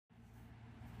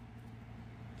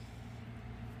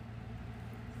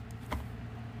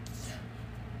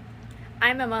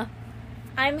I'm Emma.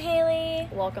 I'm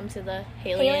Haylie. Welcome to the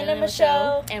Haylie and and Emma Emma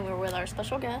Show. And we're with our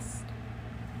special guest,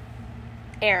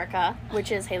 Erica,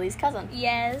 which is Haylie's cousin.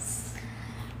 Yes.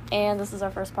 And this is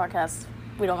our first podcast.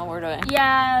 We don't know what we're doing.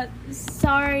 Yeah,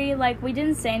 sorry, we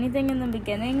didn't say anything in the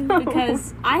beginning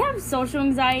because I have social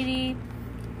anxiety,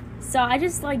 so I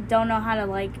just, don't know how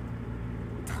to,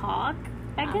 talk,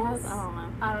 I guess.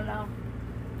 I don't know.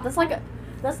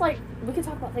 That's we could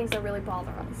talk about things that really bother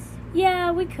us.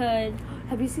 Yeah, we could.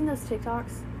 Have you seen those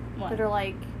TikToks? What? That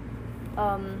are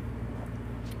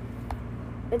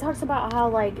it talks about how,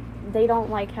 they don't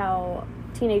like how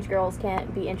teenage girls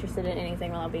can't be interested in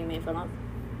anything without being made fun of.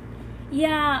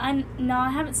 Yeah, I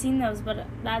haven't seen those, but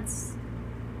that's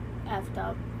effed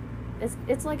up.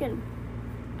 It's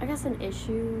an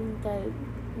issue that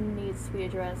needs to be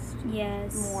addressed.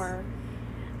 Yes. More.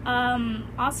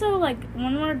 Also,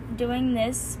 when we're doing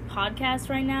this podcast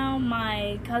right now,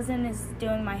 my cousin is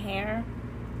doing my hair,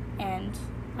 and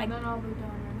then I'll be doing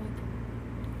your makeup.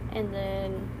 And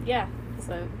then, yeah,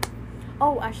 so...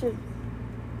 Oh, I should...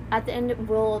 At the end,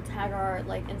 we'll tag our,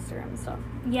 Instagram and stuff.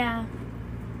 Yeah.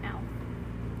 Ow.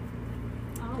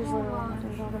 I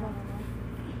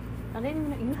didn't even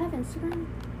know... You have Instagram?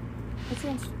 What's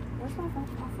your Where's my phone?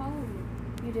 I'll follow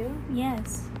you. You do?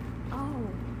 Yes.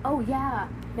 Oh, yeah.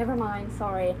 Never mind.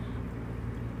 Sorry.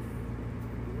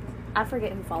 I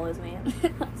forget who follows me.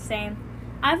 Same.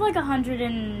 I have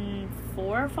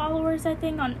 104 followers, I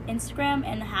think, on Instagram,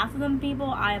 and half of them people,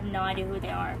 I have no idea who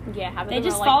they are. Yeah, half of they them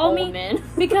just are, follow old me men.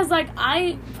 Because,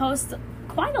 I post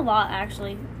quite a lot,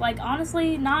 actually.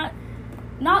 Honestly, not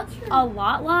a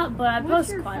lot, but I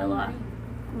post quite a lot.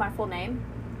 My full name?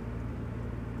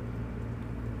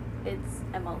 It's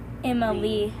Emma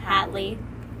Lee Haylie.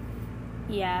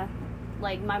 Yeah.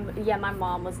 My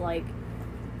mom was like,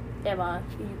 Emma,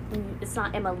 it's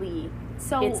not Emma Lee.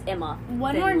 So it's Emma.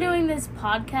 When we're doing this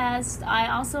podcast, I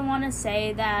also want to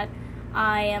say that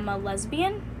I am a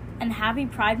lesbian, and happy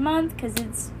Pride Month, because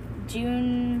it's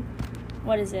June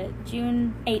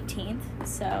 18th,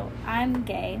 so I'm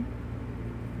gay.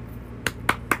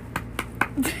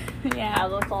 Yeah.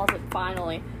 Out of the closet,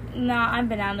 finally. Nah, I've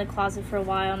been out of the closet for a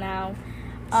while now.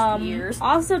 Years.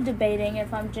 Also debating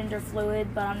if I'm gender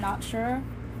fluid, but I'm not sure.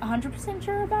 100%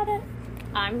 sure about it.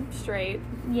 I'm straight.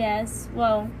 Yes.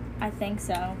 Well, I think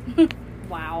so.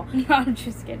 Wow. No, I'm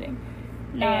just kidding.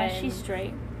 No, And she's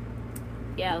straight.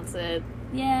 Yeah, that's it.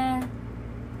 Yeah.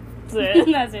 That's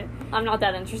it. That's it. I'm not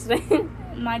that interesting.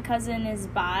 My cousin is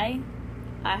bi.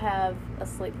 I have a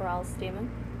sleep paralysis demon.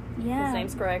 Yeah. His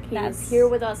name's Greg. He's here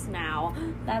with us now.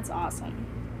 That's awesome.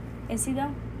 Is he,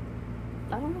 though?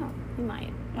 I don't know. He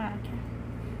might. Oh, okay.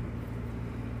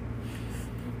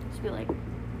 Just be like...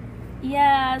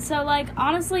 Yeah, so,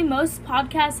 honestly, most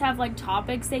podcasts have,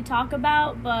 topics they talk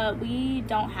about, but we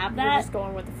don't have that. We're just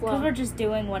going with the flow. Because we're just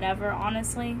doing whatever,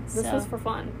 honestly. This is for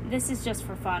fun. This is just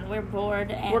for fun. We're bored,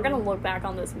 and... We're gonna look back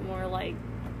on this when we're,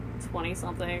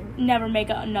 20-something. Never make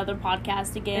another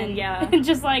podcast again. And yeah.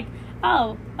 Just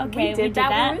oh, okay, we did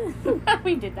that.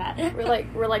 We did that.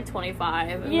 We're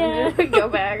 25. And Yeah. then we go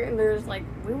back, and there's,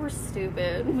 we were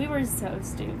stupid. We were so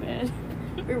stupid.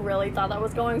 We really thought that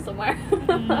was going somewhere.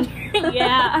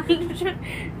 Yeah.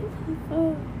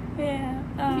 Oh,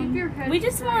 yeah. We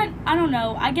just want, I don't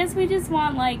know, I guess we just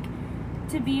want,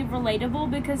 to be relatable,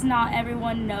 because not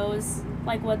everyone knows,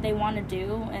 what they want to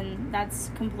do, and that's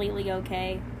completely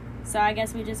okay. So I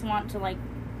guess we just want to,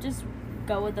 just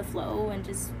go with the flow and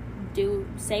just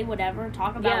say whatever,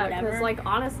 talk about whatever. Yeah, because,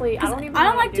 honestly, I don't even know I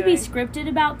don't like what to I'm be doing. scripted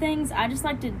about things. I just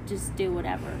like to just do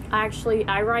whatever. Actually,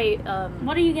 I write,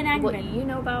 What are you getting activated? What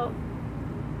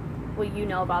you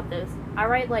know about this. I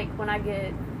write, when I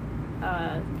get,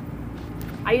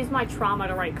 I use my trauma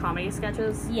to write comedy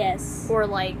sketches. Yes. Or,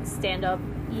 stand-up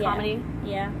comedy.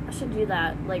 Yeah. I should do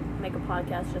that, make a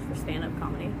podcast just for stand-up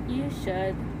comedy. You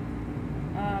should.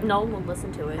 No one will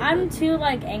listen to it. I'm too,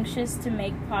 anxious to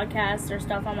make podcasts or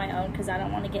stuff on my own because I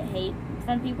don't want to get hate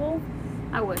from people.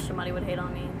 I wish somebody would hate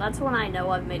on me. That's when I know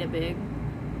I've made it big.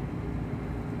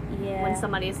 Yeah. When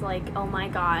somebody's like, oh my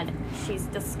god, she's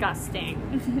disgusting.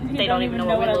 They don't even know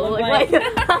what we look like.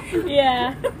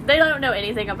 Yeah. They don't know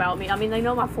anything about me. I mean, they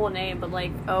know my full name, but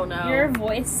oh no. Your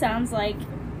voice sounds like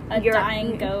a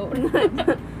dying goat.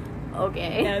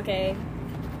 Okay. Okay.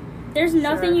 There's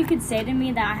nothing you could say to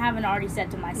me that I haven't already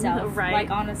said to myself. Right.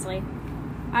 Honestly.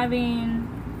 I mean...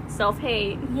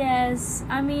 Self-hate. Yes.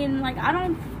 I mean, I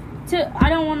don't want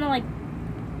to,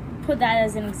 put that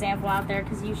as an example out there,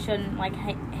 because you shouldn't,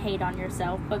 hate on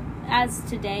yourself. But as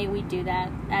today, we do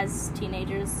that. As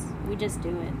teenagers, we just do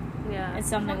it. Yeah. It's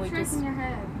something we just your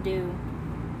head. do.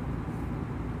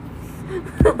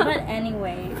 But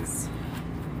anyways,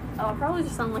 Oh, I probably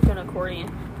just sound like an accordion.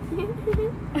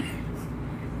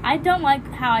 I don't like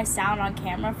how I sound on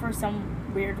camera for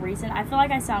some weird reason. I feel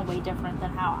like I sound way different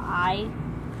than how I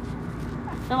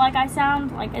feel like I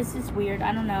sound. Like, it's just weird.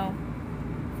 I don't know.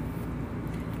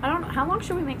 I don't know. How long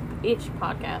should we make each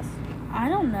podcast? I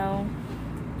don't know.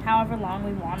 However long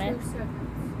we want it. 2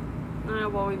 seconds. I know,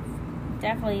 well, we've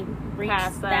definitely reached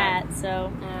past that.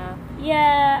 So, yeah.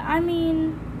 yeah, I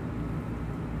mean,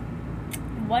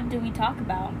 what do we talk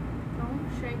about? Don't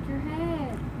shake your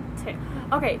head.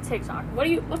 Okay, TikTok.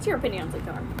 What's your opinion on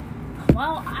TikTok?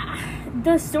 Well,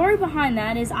 the story behind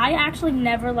that is I actually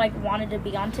never, like, wanted to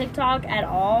be on TikTok at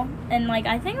all. And, like,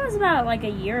 I think it was about, like, a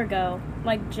year ago.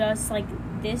 Like, just, like,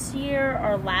 this year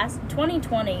or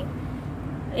 2020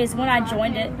 is when I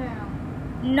joined it.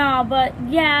 No, but,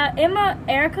 yeah,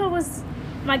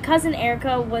 my cousin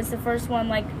Erica was the first one,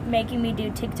 like, making me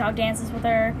do TikTok dances with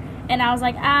her. And I was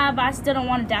like, but I still don't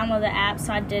want to download the app,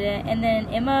 so I didn't. And then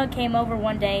Emma came over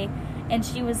one day, and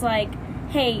she was like,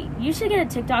 hey, you should get a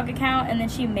TikTok account. And then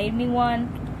she made me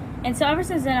one. And so ever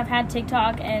since then, I've had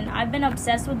TikTok, and I've been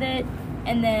obsessed with it.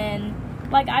 And then,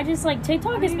 like,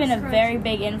 TikTok has been a very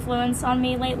big influence on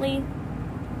me lately.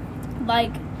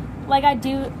 Like I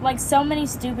do, like, so many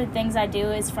stupid things I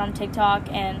do is from TikTok,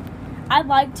 and I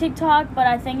like TikTok, but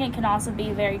I think it can also be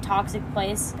a very toxic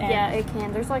place. And yeah, it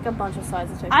can. There's, like, a bunch of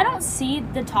sides of TikTok. I don't see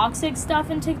the toxic stuff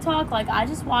in TikTok. Like, I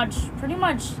just watch pretty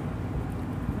much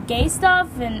gay stuff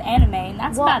and anime, and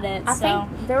that's about it. I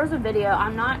think there was a video.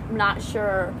 I'm not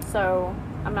sure, so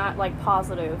I'm not, like,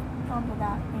 positive. Don't do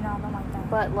that. You know, I don't like that.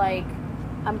 But, like,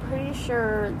 I'm pretty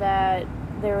sure that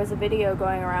there was a video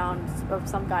going around of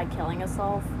some guy killing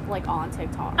himself, like, on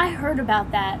TikTok. I heard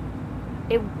about that.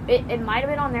 It might have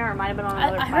been on there, or it might have been on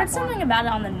another platform. I heard something about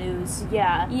it on the news.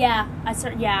 Yeah. Yeah,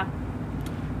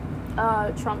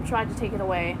 Trump tried to take it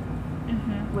away,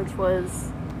 mm-hmm. which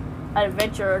was an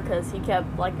adventure because he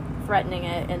kept, like, threatening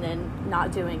it and then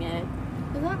not doing it.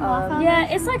 Is that Law Foundation?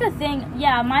 Yeah, it's like a thing.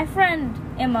 Yeah, my friend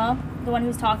Emma, the one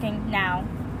who's talking now,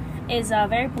 is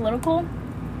very political.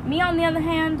 Me, on the other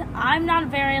hand, I'm not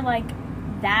very, like,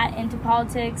 that into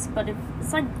politics, but if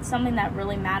it's, like, something that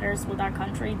really matters with our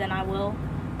country, then I will.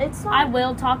 I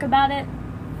will talk about it.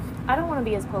 I don't want to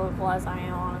be as political as I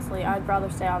am, honestly. I'd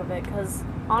rather stay out of it, because,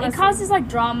 honestly... It causes, like,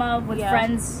 drama with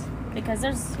friends, because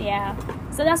there's,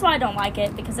 So that's why I don't like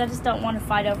it, because I just don't want to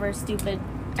fight over a stupid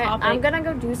topic. I'm gonna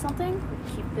go do something.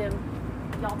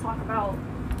 Y'all talk about...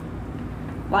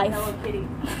 life. Hello Kitty.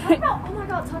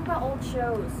 Talk about old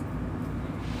shows.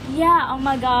 Yeah, oh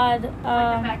my god. Like the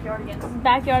Backyard Agains.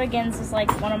 Backyard Agains is,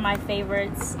 like, one of my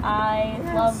favorites. I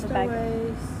love the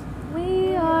Backyard.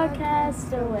 We are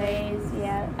castaways.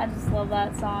 Yeah, I just love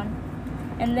that song.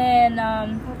 And then,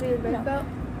 Happy to Break About?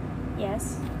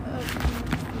 Yes.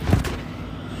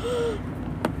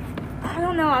 I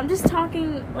don't know, I'm just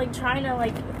talking, like, trying to,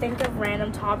 like, think of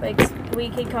random topics we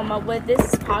could come up with.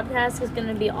 This podcast is going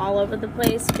to be all over the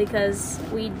place because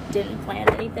we didn't plan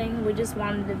anything. We just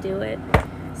wanted to do it.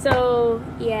 So,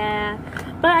 yeah.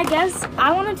 But I guess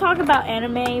I want to talk about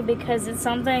anime because it's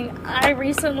something I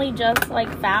recently just,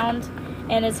 like, found,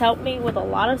 and it's helped me with a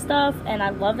lot of stuff, and I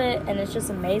love it, and it's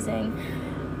just amazing.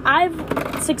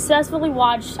 I've successfully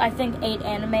watched, I think, 8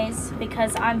 animes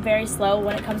because I'm very slow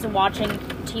when it comes to watching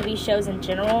TV shows in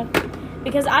general.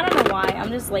 Because I don't know why, I'm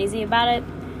just lazy about it.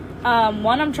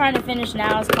 One I'm trying to finish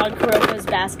now is called Kuroko's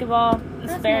Basketball.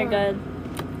 It's very good.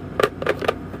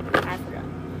 I forgot.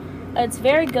 It's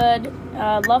very good.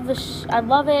 I love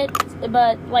it,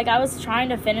 but, like, I was trying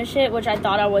to finish it, which I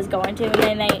thought I was going to, and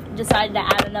then they decided to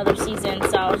add another season,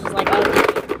 so I was just like,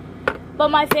 oh. But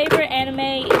my favorite anime,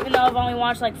 even though I've only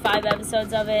watched, like, 5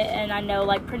 episodes of it, and I know,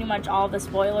 like, pretty much all the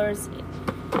spoilers,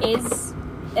 is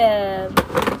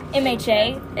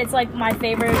MHA. It's, like, my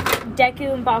favorite.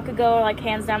 Deku and Bakugo are, like,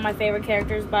 hands down my favorite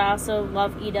characters, but I also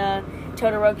love Ida,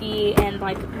 Todoroki, and,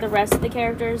 like, the rest of the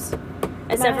characters.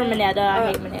 Except for Mineta. I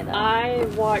hate Mineta.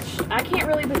 I can't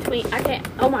really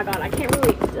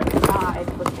decide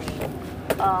between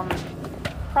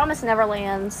Promised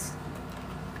Neverlands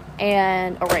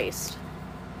and Erased.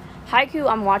 Haiku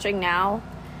I'm watching now,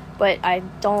 but I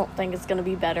don't think it's going to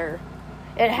be better.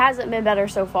 It hasn't been better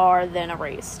so far than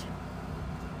Erased.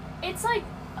 It's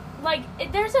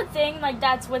there's a thing, like,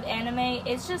 that's with anime.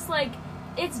 It's just, like,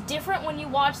 it's different when you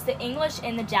watch the English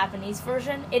and the Japanese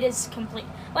version. It is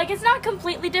it's not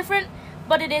completely different,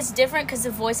 but it is different because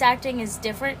the voice acting is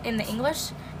different in the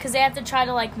English, because they have to try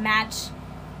to, like, match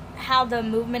how the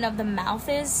movement of the mouth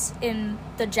is in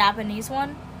the Japanese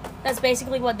one. That's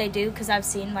basically what they do, because I've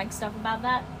seen, like, stuff about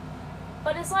that.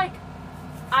 But it's, like,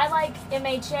 I like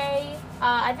MHA.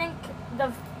 I think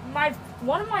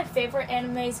one of my favorite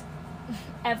animes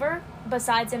ever,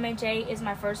 besides MHA, is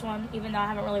my first one, even though I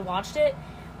haven't really watched it,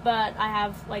 but I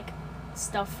have, like,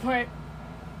 stuff for it.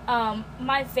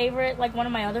 My favorite, like, one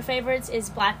of my other favorites is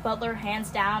Black Butler, hands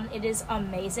down. It is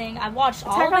amazing. I've watched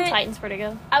all of it. Attack on Titan's pretty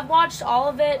good. I've watched all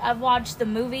of it. I've watched the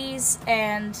movies,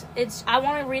 and I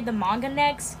want to read the manga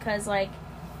next, because, like,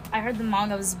 I heard the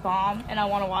manga was bomb, and I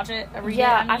want to watch it.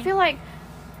 I feel like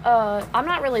I'm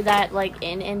not really that, like,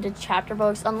 into chapter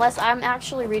books, unless I'm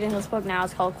actually reading this book now.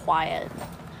 It's called Quiet.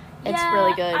 It's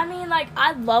really good. I mean, like,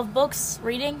 I love books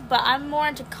reading, but I'm more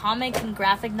into comic and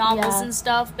graphic novels and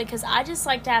stuff, because I just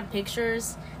like to have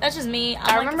pictures. That's just me.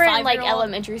 I remember in, like,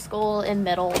 elementary school and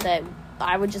middle that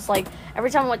I would just, like, every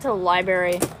time I went to the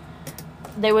library,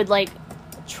 they would, like,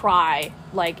 try,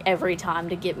 like, every time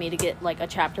to get me to get, like, a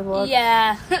chapter book.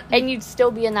 Yeah. And you'd still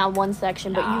be in that one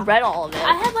section, but you read all of it.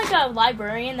 I had, like, a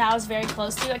librarian that I was very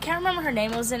close to. I can't remember her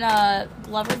name. It was in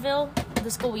Gloverville,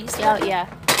 the school we used to go to. Oh,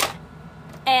 yeah.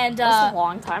 And, that was a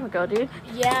long time ago, dude.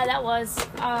 Yeah, that was,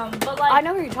 but, like... I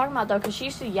know who you're talking about, though, because she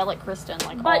used to yell at Kristen,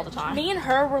 like, all the time. But me and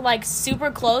her were, like,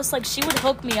 super close. Like, she would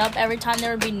hook me up every time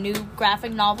there would be new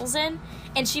graphic novels in.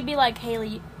 And she'd be like,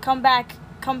 Haylie, come back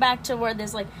to where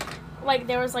there's, like,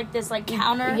 there was, like, this, like,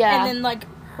 counter. Yeah. And then, like,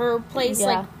 her place,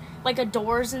 like, a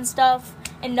doors and stuff.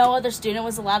 And no other student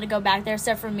was allowed to go back there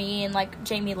except for me and, like,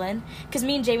 Jamie Lynn. Because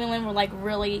me and Jamie Lynn were, like,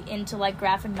 really into, like,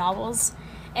 graphic novels.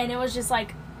 And it was just,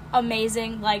 like...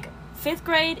 amazing. Like 5th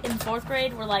grade and 4th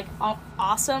grade were like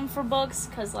awesome for books,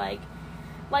 because like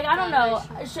I don't know,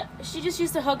 she just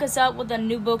used to hook us up with the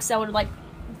new books that would like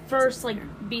first like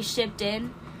be shipped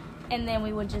in, and then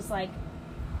we would just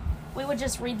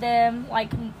read them,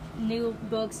 like new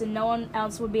books, and no one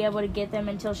else would be able to get them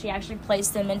until she actually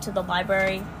placed them into the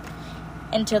library,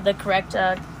 into the correct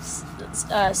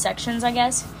sections, I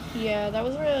guess. Yeah, that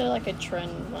was really like a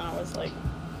trend when I was like...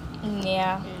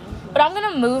 Yeah. But I'm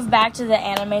going to move back to the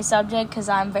anime subject, because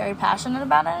I'm very passionate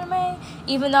about anime,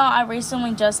 even though I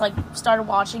recently just, like, started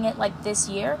watching it, like, this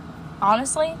year,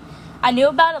 honestly. I knew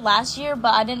about it last year,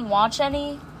 but I didn't watch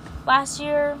any last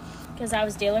year, because I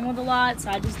was dealing with a lot, so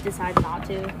I just decided not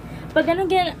to. But then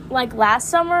again, like, last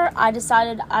summer, I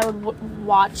decided I would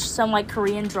watch some, like,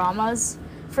 Korean dramas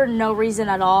for no reason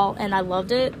at all, and I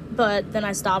loved it, but then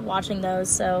I stopped watching those,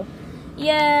 so,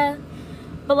 yeah.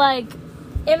 But, like...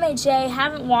 MHA,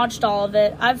 haven't watched all of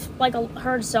it. I've, like,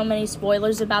 heard so many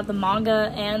spoilers about the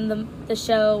manga and the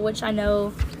show, which I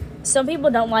know some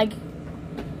people don't like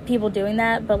people doing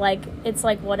that, but, like, it's,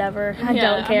 like, whatever. I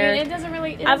don't care. I mean, it doesn't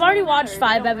really... I've already watched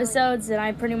 5 episodes, and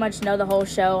I pretty much know the whole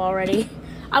show already.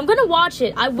 I'm gonna watch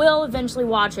it. I will eventually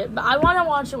watch it, but I want to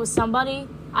watch it with somebody.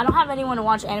 I don't have anyone to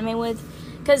watch anime with,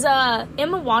 because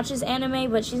Emma watches anime,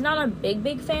 but she's not a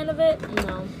big fan of it.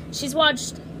 No. She's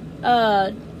watched...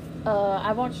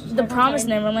 I watched The Promised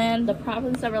Neverland. The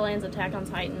Promised Neverland's Attack on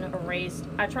Titan, Erased.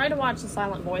 I tried to watch The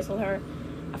Silent Voice with her.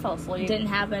 I fell asleep. Didn't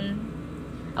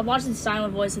happen. I've watched The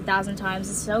Silent Voice 1,000 times.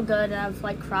 It's so good, and I've,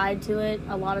 like, cried to it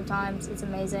a lot of times. It's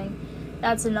amazing.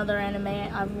 That's another anime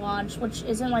I've watched, which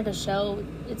isn't, like, a show.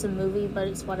 It's a movie, but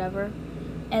it's whatever.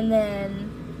 And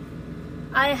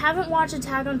then... I haven't watched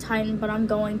Attack on Titan, but I'm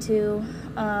going to.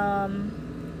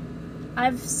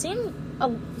 I've seen...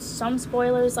 some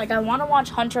spoilers. Like, I want to watch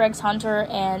Hunter x Hunter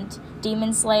and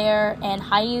Demon Slayer and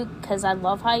Haylie, because I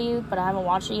love Haylie, but I haven't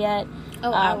watched it yet.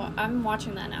 I'm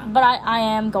watching that now. But I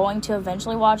am going to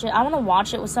eventually watch it. I want to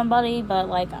watch it with somebody, but,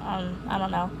 like, I don't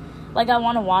know. Like, I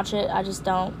want to watch it, I just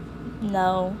don't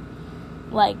know.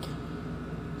 Like,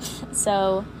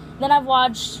 so, then I've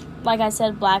watched, like I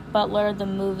said, Black Butler, the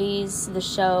movies, the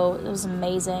show. It was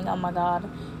amazing. Oh, my God.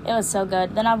 It was so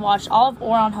good. Then I've watched all of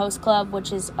Ouran Host Club,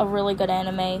 which is a really good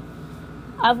anime.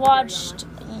 I've watched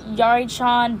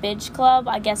Yari-chan Bitch Club.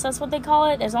 I guess that's what they call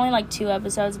it. There's only, like, 2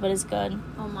 episodes, but it's good.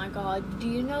 Oh, my God. Do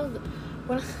you know...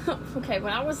 when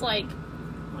I was, like...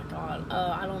 Oh, my God.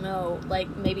 I don't know.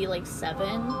 Like, maybe, like, 7.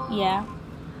 Yeah.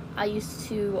 I used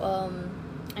to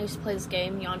play this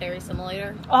game, Yandere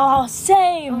Simulator. Oh,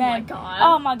 same, man. Oh, my God.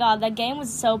 Oh, my God. That game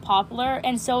was so popular,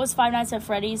 and so was Five Nights at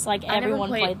Freddy's. Like, everyone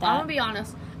played that. I'm gonna be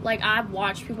honest. Like, I've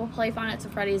watched people play Five Nights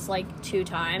at Freddy's, like, 2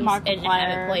 times. Markiplier,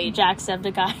 haven't played.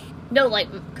 Jacksepticeye. No, like,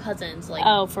 cousins. Like,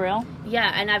 oh, for real?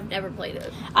 Yeah, and I've never played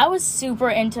it. I was super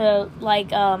into, like,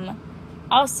 Yandere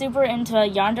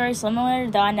Simulator,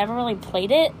 though I never really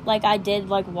played it. Like, I did,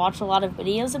 like, watch a lot of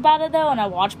videos about it, though, and I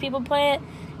watched people play it,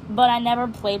 but I never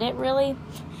played it, really.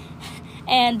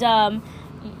 And,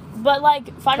 but,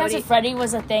 like, Five Nights at Freddy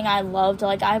was a thing I loved.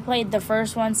 Like, I played the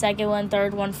first one, second one,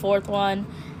 third one, fourth one.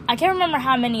 I can't remember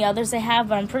how many others they have,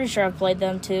 but I'm pretty sure I've played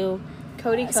them, too.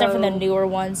 Cody except for the newer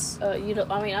ones.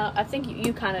 I think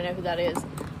you kind of know who that is.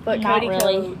 But Not Cody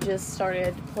really. just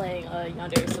started playing a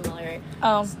Yandere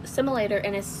Oh. simulator,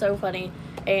 and it's so funny.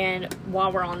 And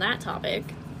while we're on that topic,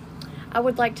 I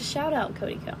would like to shout out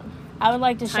Cody Co. I would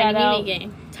like to shout out...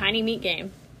 Tiny Meat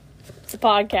Game. It's a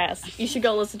podcast. You should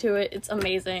go listen to it. It's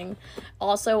amazing.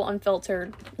 Also,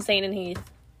 Unfiltered, Zane and Heath.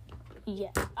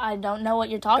 Yeah, I don't know what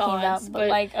you're talking about, but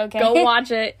like, okay. Go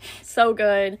watch it. So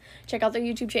good. Check out their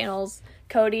YouTube channels.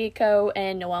 Cody Co.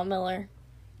 and Noelle Miller.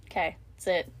 Okay, that's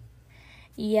it.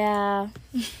 Yeah.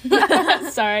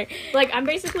 Sorry. Like, I'm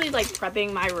basically, like,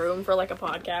 prepping my room for, like, a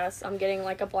podcast. I'm getting,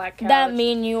 like, a black couch. That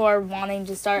me and you are wanting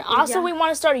to start. Also, Yeah. we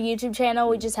want to start a YouTube channel.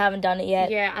 We just haven't done it yet.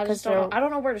 Yeah, I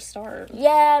don't know where to start.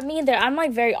 Yeah, me either. I'm,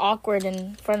 like, very awkward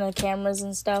in front of the cameras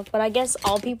and stuff. But I guess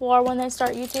all people are when they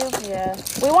start YouTube. Yeah.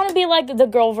 We want to be, like, the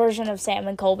girl version of Sam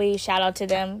and Colby. Shout out to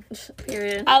them.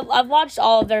 Period. I've watched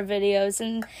all of their videos.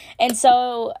 And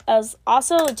so, as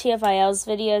also TFIL's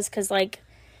videos, because, like,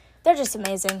 they're just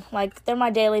amazing. Like, they're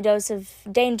my daily dose of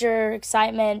danger,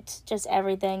 excitement, just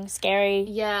everything. Scary.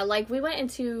 Yeah, like, we went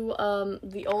into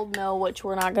the old mill, which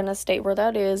we're not going to state where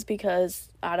that is because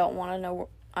I don't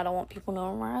want people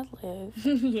knowing where I live.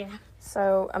 Yeah.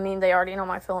 So, I mean, they already know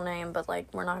my full name, but, like,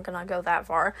 we're not going to go that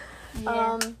far.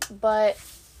 Yeah. But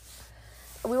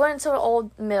we went into an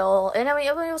old mill, and, I mean,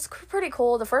 it was pretty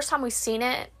cool. The first time we seen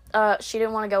it, she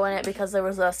didn't want to go in it because there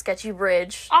was a sketchy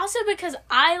bridge. Also because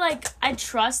I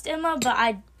trust Emma,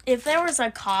 but if there was a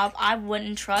cop, I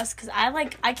wouldn't trust because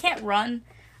I can't run.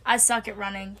 I suck at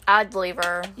running. I'd leave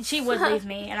her. She would leave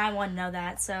me, and I wouldn't know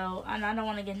that, and I don't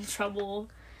want to get in trouble.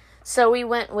 So we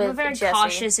went with I'm a very Jesse.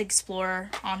 cautious explorer,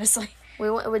 honestly. We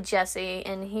went with Jesse,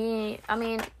 and he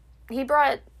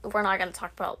brought, we're not going to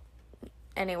talk about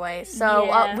anyway. So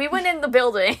Yeah. we went in the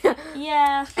building.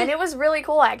 Yeah. And it was really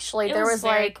cool, actually. It There was was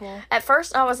very like, cool. At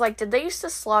first I was like, did they used to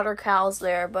slaughter cows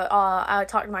there? But I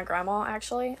talked to my grandma,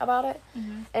 actually, about it.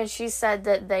 Mm-hmm. And she said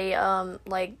that they,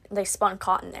 they spun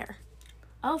cotton there.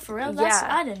 Oh, for real? Yeah.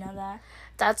 I didn't know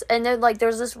that. And then, like,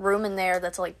 there's this room in there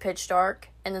that's, like, pitch dark.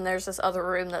 And then there's this other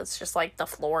room that's just, like, the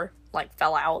floor, like,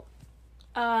 fell out.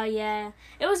 Yeah.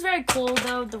 It was very cool,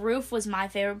 though. The roof was my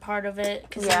favorite part of it,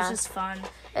 because it was just fun.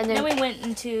 And then we went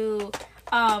into,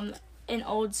 an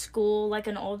old school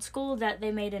that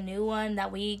they made a new one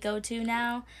that we go to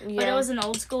now. Yeah. But it was an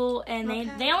old school, and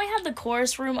they only had the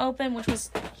chorus room open, which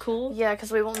was cool. Yeah,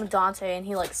 because we went with Dante, and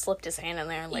he, like, slipped his hand in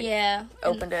there and, like,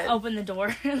 opened it. Opened the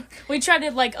door. We tried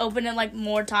to, like, open it, like,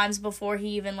 more times before he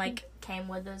even, like, came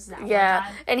with us that one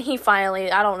time. And he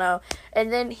finally, I don't know.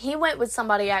 And then he went with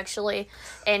somebody, actually,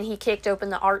 and he kicked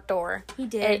open the art door. He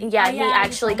did. And, he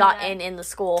actually got in the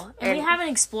school. And we haven't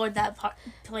explored that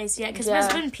place yet, because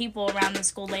there's been people around the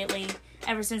school lately,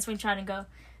 ever since we tried to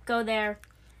go there.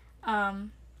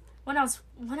 What else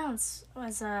was,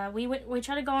 we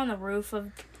tried to go on the roof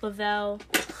of Lavelle.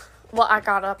 Well, I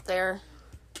got up there.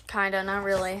 Kinda, not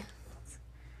really.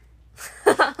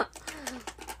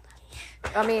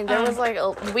 I mean, there was, like,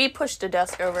 we pushed a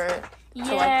desk over to, like,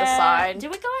 the side.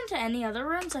 Did we go into any other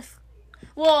rooms?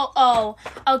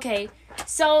 Okay.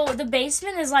 So, the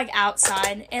basement is, like,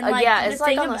 outside. And, like, it's,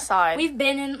 like, on the side. We've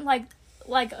been in, like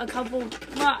a couple,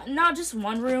 not just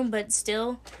one room, but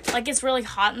still. Like, it's really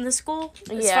hot in the school,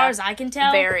 as far as I can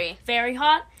tell. Very. Very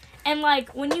hot. And,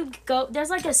 like, when you go, there's,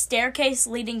 like, a staircase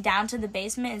leading down to the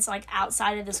basement. It's, like,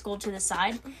 outside of the school to the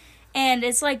side. And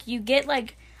it's, like, you get,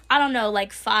 like, I don't know,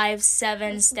 like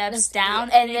 5-7 steps down,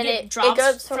 and then it drops it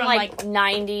goes from like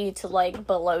 90 to like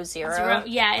below zero.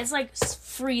 Yeah, it's like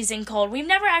freezing cold. We've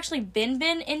never actually been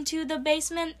into the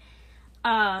basement.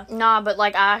 Nah, but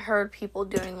like I heard people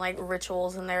doing like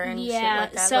rituals in there and shit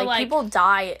like that. So, like people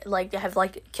die, like have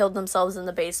like killed themselves in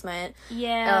the basement.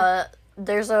 Yeah.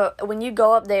 When you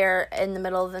go up there in the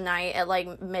middle of the night at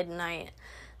like midnight,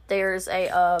 there's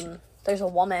a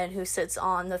woman who sits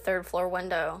on the 3rd floor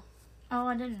window. Oh,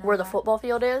 I didn't know where the football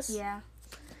field is. Yeah.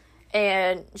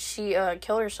 And she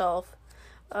killed herself.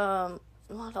 What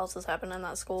else has happened in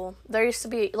that school? There used to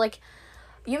be like,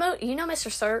 you know Mr.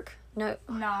 Cirque? No,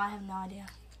 I have no idea.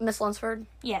 Miss Lunsford?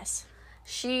 Yes.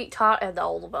 She taught at the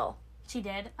Old Bell. She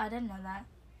did? I didn't know that.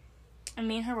 And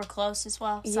me and her were close as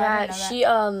well. So Yeah, I didn't know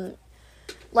that. she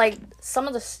like some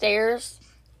of the stairs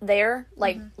there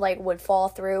like would fall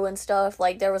through and stuff.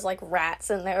 Like there was like rats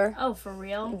in there. Oh, for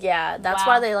real? Yeah, that's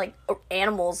why they like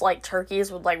animals like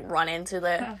turkeys would like run into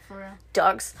the for real.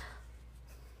 ducks.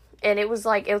 And it was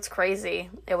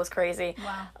crazy. It was crazy.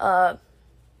 Wow.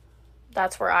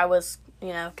 That's where I was,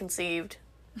 conceived.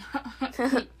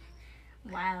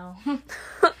 Wow.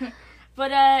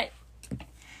 But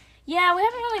Yeah, we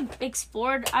haven't really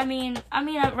explored. I mean,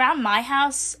 around my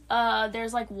house,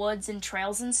 there's like woods and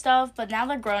trails and stuff, but now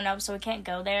they're grown up, so we can't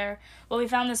go there. But we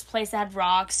found this place that had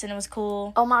rocks, and it was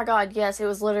cool. Oh my god, yes, it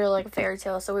was literally like a fairy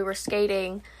tale. So we were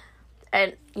skating,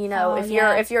 and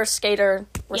if you're a skater,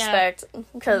 respect,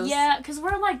 because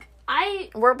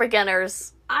we're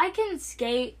beginners. I can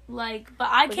skate, but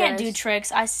I can't do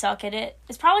tricks. I suck at it.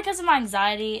 It's probably because of my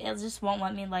anxiety. It just won't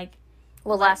let me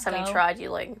Well, last time you tried,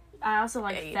 you I also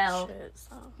fell. Shit,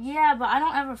 so. Yeah, but I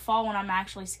don't ever fall when I'm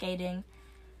actually skating.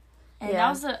 And that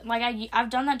was I've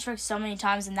done that trick so many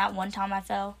times, and that one time I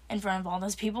fell in front of all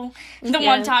those people.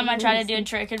 One time I tried to do a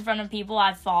trick in front of people,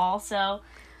 I fall. So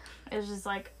it was just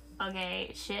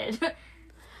okay, shit.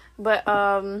 But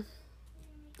what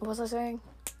was I saying?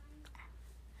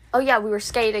 Oh yeah, we were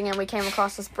skating and we came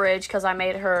across this bridge because I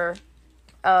made her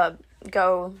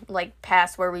go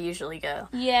past where we usually go.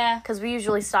 Yeah. Because we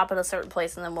usually stop at a certain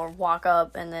place and then we'll walk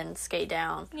up and then skate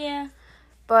down. Yeah.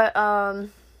 But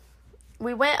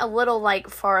we went a little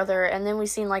farther and then we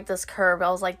seen this curve.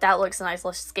 I was like, that looks nice.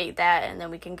 Let's skate that and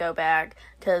then we can go back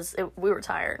because we were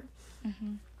tired.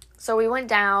 Mm-hmm. So we went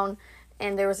down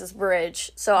and there was this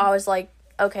bridge. So I was like,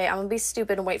 okay, I'm gonna be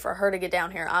stupid and wait for her to get down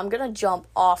here. I'm gonna jump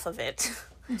off of it.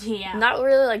 Yeah. Not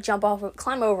really jump off of it,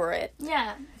 climb over it.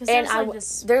 Yeah. And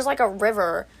there's a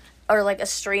river or a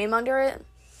stream under it.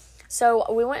 So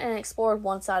we went and explored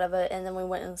one side of it and then we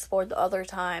went and explored the other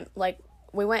time.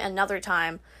 We went another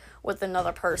time with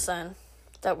another person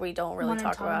that we don't really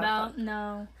talk about.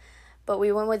 No. But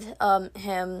we went with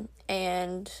him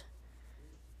and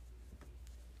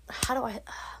how do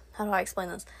I explain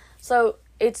this? So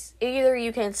it's either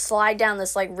you can slide down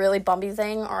this really bumpy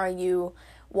thing or you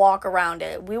walk around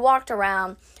it. We walked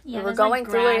around. Yeah, we were going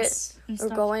through it. We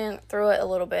were going through it a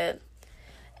little bit.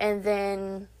 And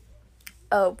then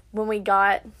when we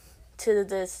got to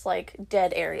this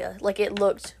dead area, it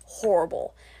looked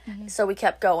horrible. Mm-hmm. So we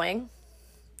kept going.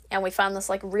 And we found this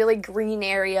really green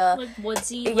area.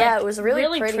 Woodsy. Yeah, it was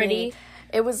really pretty.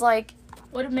 It was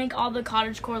would make all the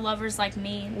cottagecore lovers like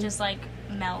me just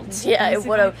melt. Yeah, basically. It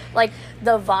would have.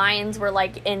 The vines were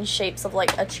in shapes of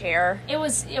a chair. It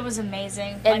was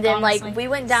amazing. And then honestly, we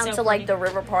went down to the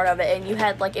river part of it, and you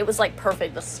had it was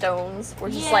perfect. The stones were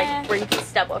just where you could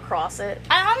step across it.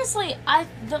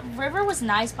 The river was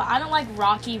nice, but I don't like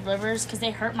rocky rivers because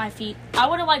they hurt my feet. I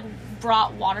would have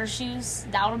brought water shoes.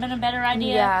 That would have been a better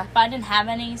idea. Yeah. But I didn't have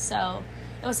any, so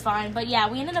it was fine. But yeah,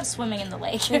 we ended up swimming in the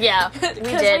lake. Yeah, we did.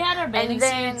 Because we had our bathing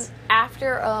suits. And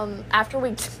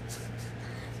then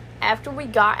after we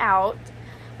got out,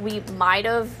 we might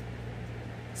have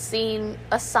seen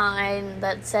a sign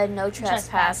that said no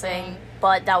trespassing,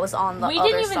 but that was on the other side.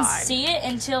 We didn't even see it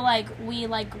until we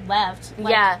left.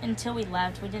 Until we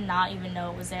left, we did not even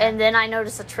know it was there. And then I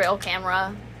noticed a trail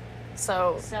camera.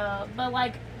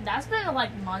 But that's been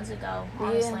months ago,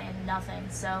 honestly, and nothing.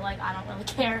 So I don't really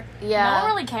care. Yeah. No one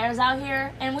really cares out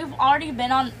here, and we've already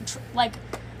been on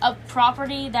a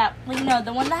property that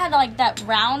the one that had that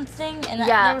round thing, and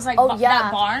there was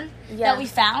that barn that we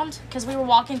found because we were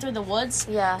walking through the woods.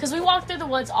 Yeah. Because we walk through the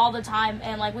woods all the time,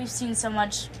 and we've seen so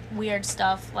much weird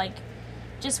stuff.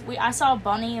 I saw a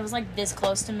bunny. It was this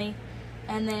close to me,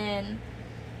 and then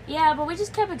but we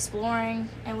just kept exploring,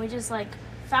 and we just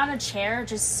found a chair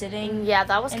just sitting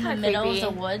that was in the middle of the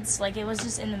woods. It was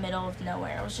just in the middle of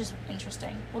nowhere. It was just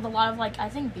interesting with a lot of I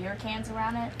think beer cans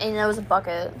around it, and there was a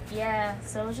bucket. Yeah,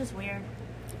 so it was just weird.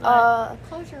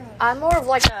 Close your eyes. I'm more of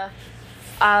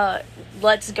a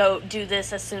let's go do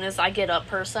this as soon as I get up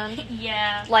person.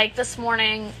 Yeah, this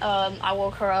morning I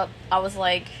woke her up. I was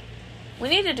like, we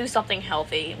need to do something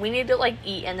healthy. We need to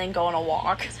eat and then go on a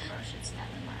walk.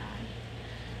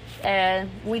 And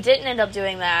we didn't end up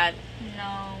doing that.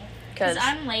 No, because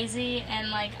I'm lazy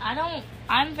and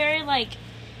I'm very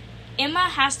Emma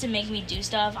has to make me do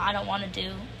stuff I don't want to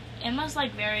do. Emma's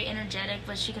very energetic,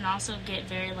 but she can also get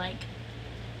very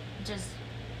just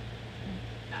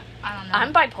I don't know.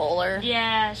 I'm bipolar.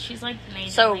 Yeah, she's majorly.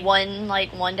 So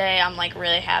one day I'm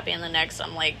really happy and the next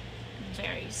I'm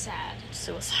very sad,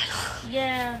 suicidal.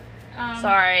 Yeah.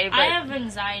 Sorry, but I have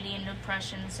anxiety and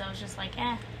depression, so it's just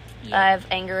Yeah. I have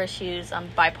anger issues. I'm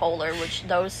bipolar, which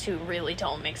those two really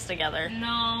don't mix together.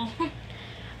 No.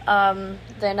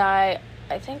 Then I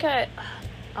think I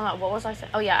don't know, what was I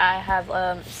saying? Oh yeah, I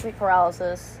have sleep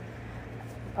paralysis,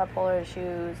 bipolar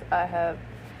issues. I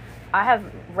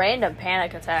have random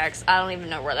panic attacks. I don't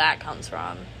even know where that comes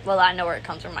from. Well, I know where it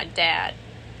comes from. My dad.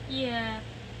 Yeah.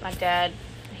 My dad.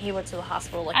 He went to the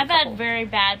hospital I've had very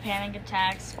bad panic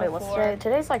attacks before. Wait, what's today?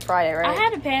 Today's Friday, right? I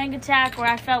had a panic attack where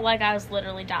I felt I was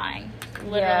literally dying.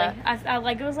 Literally. Yeah.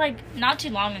 I it was not too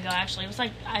long ago, actually. It was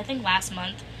I think last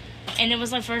month. and it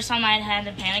was the first time I had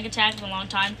a panic attack in a long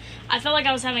time. I felt like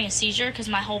I was having a seizure because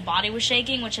my whole body was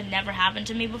shaking, which had never happened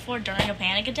to me before during a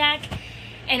panic attack.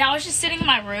 And I was just sitting in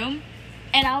my room,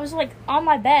 and I was, like, on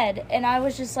my bed, and I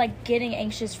was just, like, getting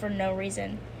anxious for no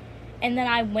reason. And then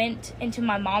I went into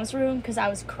my mom's room because I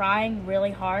was crying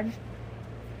really hard.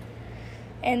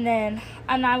 And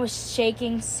I was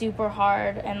shaking super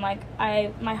hard, and, like,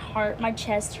 my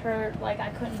chest hurt, like, I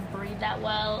couldn't breathe that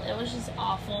well. It was just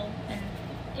awful, and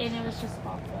it was just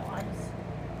awful.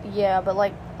 Yeah, but,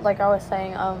 like I was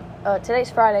saying,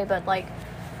 today's Friday, but, like,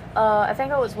 I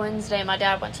think it was Wednesday, my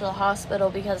dad went to the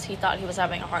hospital because he thought he was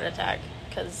having a heart attack,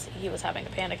 because he was having a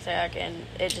panic attack, and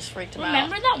it just freaked him out.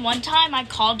 Remember that one time I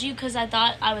called you because I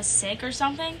thought I was sick or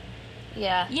something?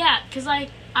 Yeah. Yeah, because,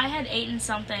 like, I had eaten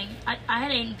something. I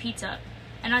had eaten pizza,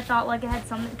 and I thought, like, I had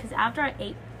something, because after I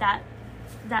ate that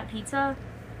pizza,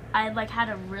 I, like, had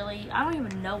a really, I don't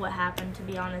even know what happened, to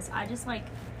be honest. I just, like,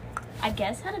 I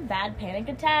guess had a bad panic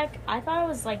attack. I thought it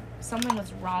was, like, something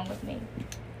was wrong with me.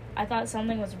 I thought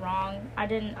something was wrong. I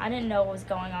didn't know what was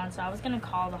going on, so I was going to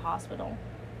call the hospital.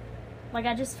 Like,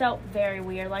 I just felt very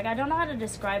weird. Like, I don't know how to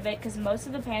describe it, because most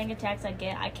of the panic attacks I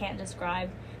get, I can't describe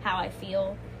how I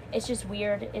feel. It's just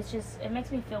weird. It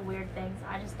makes me feel weird things.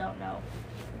 I just don't know.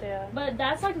 Yeah. But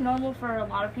that's, like, normal for a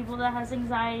lot of people that has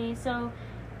anxiety. So,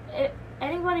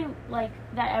 anybody, like,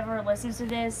 that ever listens to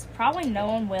this, probably no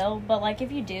one will. But, like,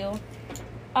 if you do,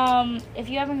 if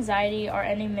you have anxiety or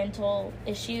any mental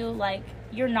issue, like,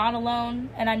 you're not alone.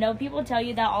 And I know people tell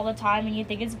you that all the time and you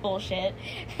think it's bullshit.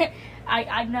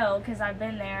 I know, because I've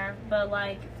been there. But,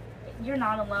 like, you're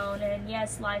not alone. And,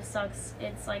 yes, life sucks.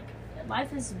 It's, like,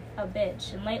 life is a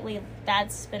bitch, and lately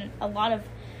that's been a lot of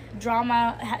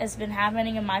drama has been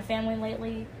happening in my family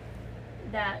lately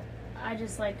that I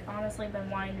just, like, honestly been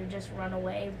wanting to just run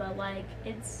away. But, like,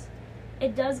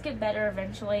 it does get better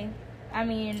eventually. I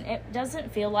mean, it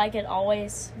doesn't feel like it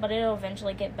always, but it'll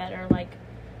eventually get better. Like,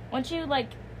 once you, like,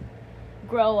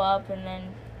 grow up and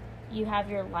then you have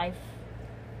your life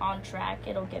on track,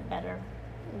 it'll get better.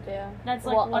 Yeah. That's,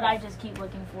 like, what I just keep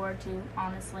looking forward to,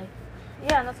 honestly.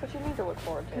 Yeah, and that's what you need to look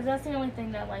forward to. Because that's the only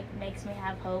thing that, like, makes me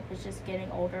have hope is just getting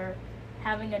older,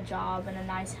 having a job and a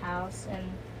nice house, and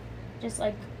just,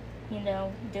 like, you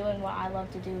know, doing what I love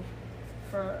to do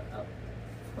for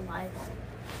life.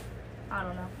 I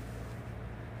don't know.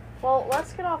 Well,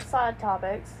 let's get off side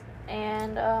topics,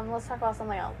 and let's talk about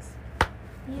something else.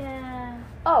 Yeah.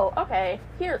 Oh, okay.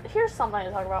 Here's something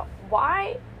to talk about.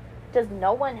 Why does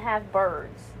no one have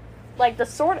birds? Like, the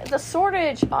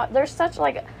shortage, there's such,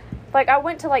 like, I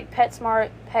went to, like,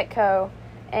 PetSmart, Petco,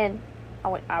 and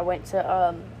I went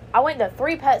to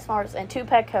 3 PetSmarts and 2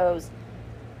 Petcos,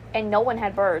 and no one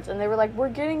had birds. And they were like, we're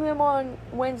getting them on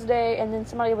Wednesday, and then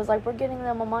somebody was like, we're getting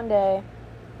them on Monday,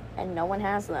 and no one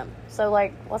has them. So,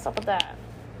 like, what's up with that?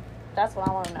 That's what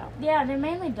I want to know. Yeah, they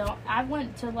mainly don't. I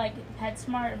went to, like,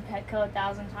 PetSmart and Petco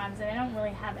 1,000 times, and they don't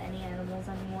really have any animals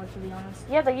anymore, to be honest.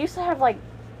 Yeah, they used to have, like,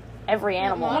 every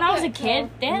animal. When I was a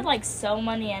kid, they had, like, so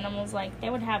many animals. Like, they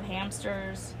would have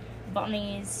hamsters,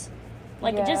 bunnies,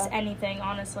 like, just anything,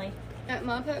 honestly. At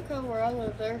my Petco where I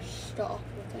live, they're stocked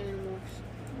with animals.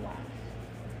 Wow.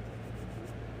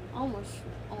 Almost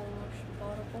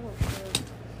bought a horse there.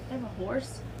 They have a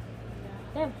horse? Yeah.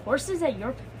 They have horses at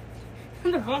your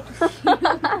You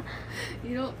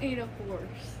don't eat a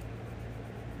horse.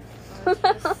 I was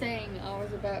just saying I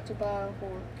was about to buy a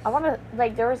horse. I want to,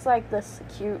 like, there was, like, this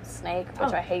cute snake,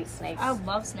 which I hate snakes. I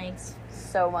love snakes.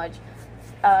 So much.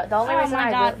 The only reason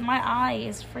my eye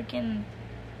is freaking...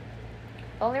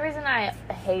 The only reason I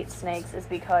hate snakes is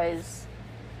because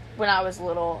when I was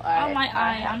little,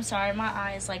 I'm sorry, my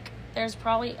eye is, like, there's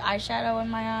probably eyeshadow in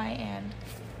my eye, and...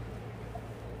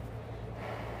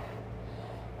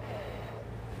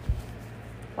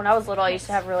 When I was little, I used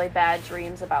to have really bad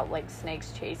dreams about, like,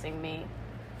 snakes chasing me.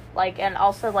 Like, and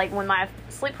also, like, when my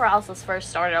sleep paralysis first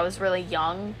started, I was really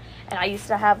young, and I used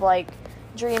to have, like,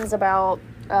 dreams about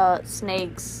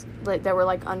snakes, like, that were,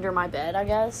 like, under my bed, I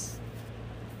guess.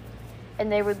 And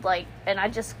they would, like, and I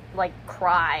just, like,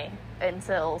 cry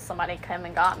until somebody came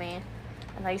and got me.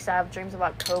 And I used to have dreams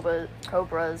about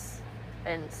cobras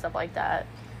and stuff like that.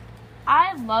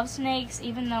 I love snakes,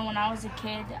 even though when I was a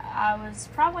kid, I was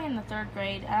probably in the 3rd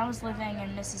grade, and I was living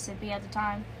in Mississippi at the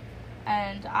time,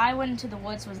 and I went into the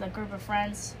woods with a group of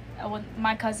friends, with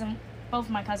my cousin, both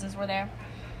my cousins were there,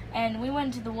 and we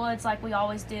went into the woods like we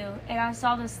always do, and I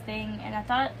saw this thing, and I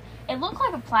thought, it looked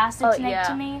like a plastic snake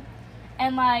to me,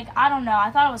 and, like, I don't know,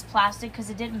 I thought it was plastic because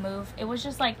it didn't move. It was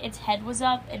just, like, its head was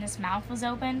up and its mouth was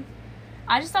open.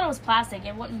 I just thought it was plastic.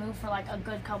 It wouldn't move for, like, a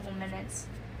good couple minutes.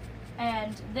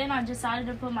 And then I decided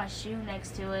to put my shoe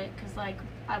next to it because, like,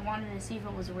 I wanted to see if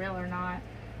it was real or not.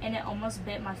 And it almost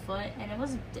bit my foot. And it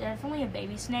was definitely a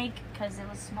baby snake because it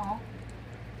was small.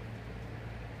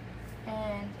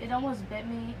 And it almost bit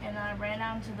me, and I ran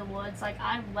out into the woods. Like,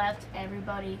 I left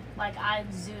everybody. Like, I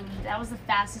zoomed. That was the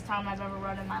fastest time I've ever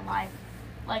run in my life.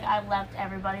 Like, I left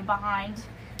everybody behind.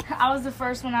 I was the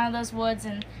first one out of those woods,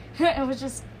 and it was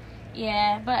just,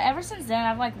 yeah. But ever since then,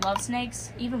 I've, like, loved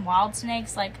snakes, even wild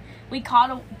snakes. Like, we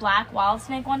caught a black wild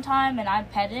snake one time, and I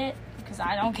petted it because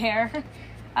I don't care.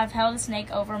 I've held a snake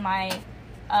over my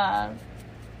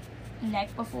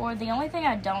neck before. The only thing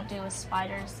I don't do is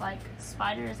spiders. Like,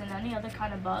 spiders and any other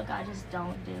kind of bug, I just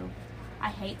don't do. I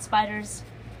hate spiders.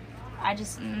 I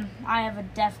have a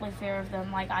deathly fear of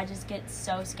them. Like, I just get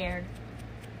so scared.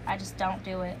 I just don't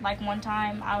do it. Like, one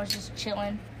time, I was just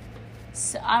chilling.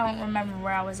 So, I don't remember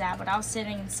where I was at, but I was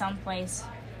sitting in some place.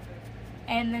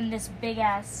 And then this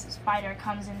big-ass spider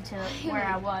comes into where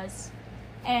I was.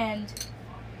 And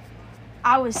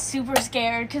I was super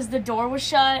scared because the door was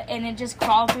shut, and it just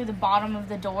crawled through the bottom of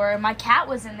the door. And my cat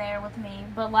was in there with me.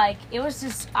 But, like, it was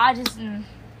just, I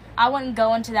wouldn't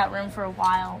go into that room for a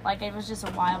while. Like, it was just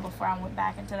a while before I went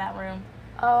back into that room.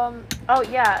 Oh,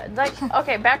 yeah, like,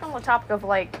 okay, back on the topic of,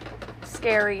 like,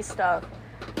 scary stuff.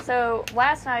 So,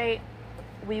 last night,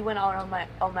 we went on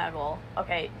Omegle.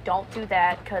 Okay, don't do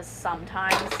that, because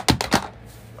sometimes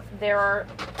there are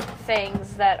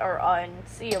things that are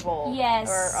unseeable. Yes,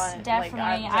 or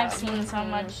definitely. I've seen so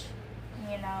much,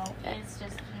 it's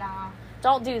just, nah.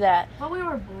 Don't do that. But we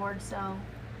were bored, so.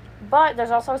 But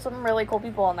there's also some really cool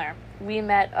people in there. We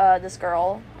met this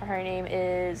girl. Her name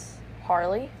is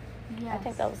Haylie. Yes, I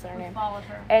think that was her name. Followed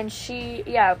her. And she,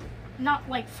 yeah. Not,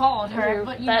 like, followed her,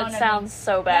 but you know what I mean. That sounds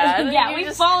so bad. Yeah, we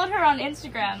followed her on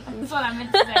Instagram. That's what I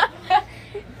meant to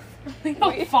say. We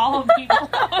don't follow people.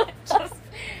 Just,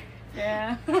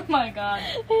 yeah. Oh, my God.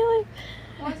 Haylie.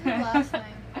 What's her last name?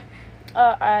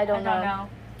 I don't know.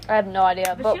 I have no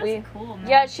idea. But she was cool, man.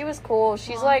 Yeah, she was cool.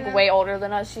 She's, like, way older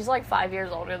than us. She's, like, 5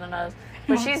 years older than us.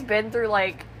 But she's been through,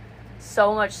 like,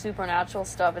 so much supernatural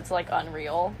stuff. It's, like,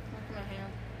 unreal.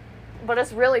 But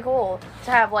it's really cool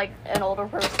to have, like, an older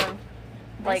person.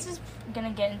 This is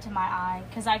gonna get into my eye,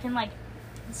 because I can, like,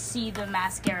 see the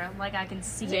mascara. Like, I can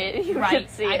see it. You right. can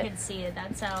see I it. can see it.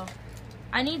 That's how.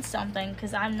 I need something,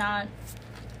 because I'm not.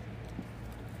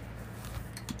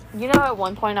 You know, at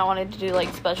one point I wanted to do,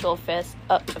 like, special effects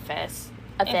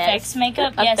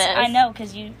makeup? Yes, I know,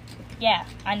 because you. Yeah,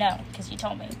 I know, because you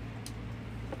told me.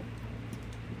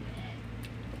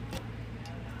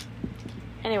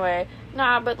 Anyway,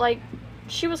 nah, but, like,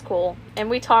 she was cool. And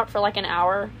we talked for, like, an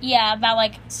hour. Yeah, about,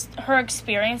 like, her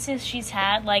experiences she's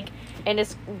had, like. And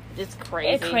it's crazy.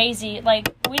 It's crazy.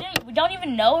 Like, we don't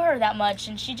even know her that much,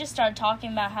 and she just started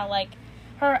talking about how, like,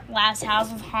 her last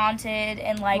house was haunted,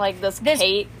 and, like this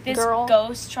Kate girl. This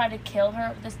ghost tried to kill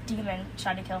her. This demon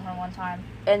tried to kill her one time.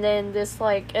 And then there's,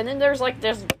 like,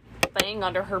 this thing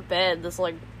under her bed, this,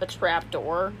 like, a trap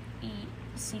door.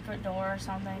 Secret door or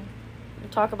something.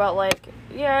 Talk about, like,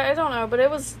 yeah, I don't know, but it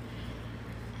was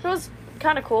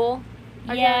kind of cool,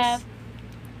 I guess.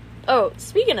 Oh,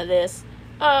 speaking of this,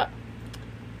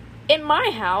 in my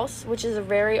house, which is a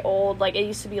very old, like, it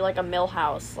used to be, like, a mill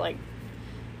house, like,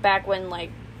 back when,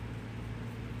 like,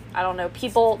 I don't know,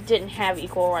 people didn't have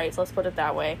equal rights, let's put it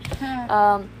that way.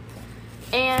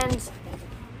 And,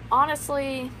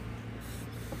 honestly,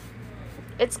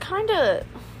 it's kind of...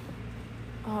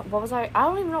 what was I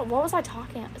don't even know, what was I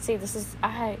talking? See,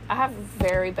 I have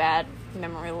very bad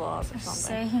memory loss or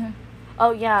something. Same.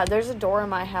 Oh, yeah, there's a door in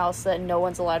my house that no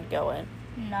one's allowed to go in.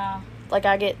 No. Like,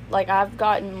 I've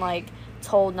gotten, like,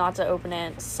 told not to open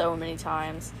it so many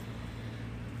times.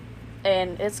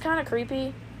 And it's kind of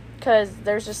creepy, because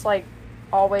there's just, like,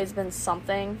 always been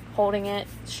something holding it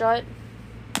shut.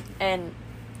 And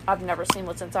I've never seen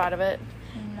what's inside of it.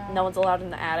 No one's allowed in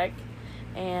the attic.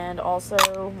 And also,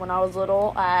 when I was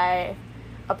little,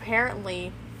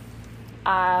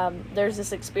 there's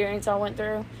this experience I went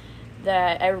through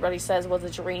that everybody says was a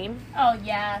dream. Oh,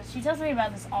 yeah. She tells me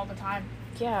about this all the time.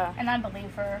 Yeah. And I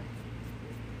believe her.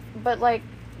 But, like,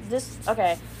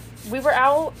 okay. We were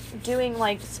out doing,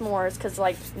 like, s'mores, because,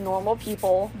 like, normal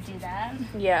people do that.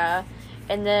 Yeah.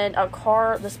 And then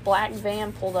this black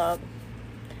van pulled up,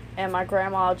 and my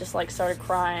grandma just, like, started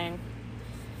crying.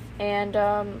 And,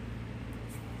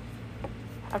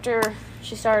 after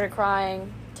she started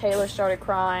crying, Taylor started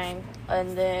crying,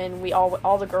 and then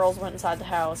all the girls went inside the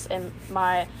house, and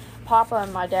my papa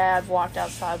and my dad walked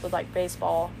outside with, like,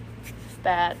 baseball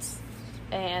bats,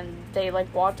 and they,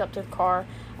 like, walked up to the car.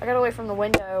 I got away from the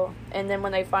window, and then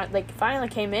when they finally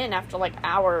came in after, like,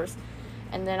 hours,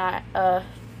 and then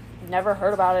never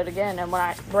heard about it again. And when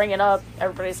I bring it up,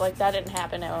 everybody's like, that didn't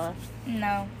happen, Noah.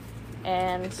 No.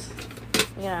 And,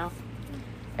 you know,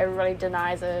 everybody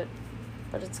denies it.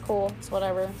 But it's cool. It's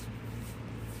whatever.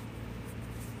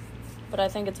 But I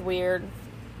think it's weird.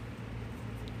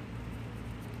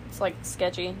 It's, like,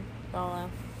 sketchy. I don't know.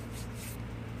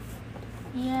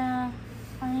 Yeah.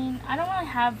 I mean, I don't really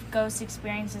have ghost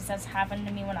experiences that's happened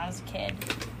to me when I was a kid.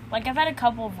 Like, I've had a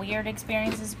couple of weird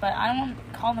experiences, but I don't want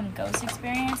to call them ghost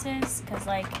experiences, because,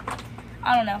 like,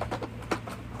 I don't know.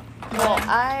 Well,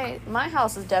 my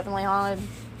house is definitely haunted.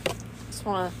 Just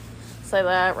want to say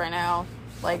that right now.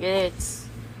 Like, it's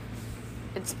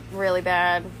really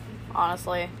bad,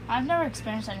 honestly. I've never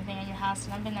experienced anything in your house,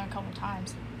 and I've been there a couple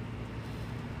times.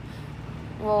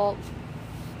 Well,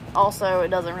 also, it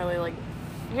doesn't really, like,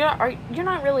 you're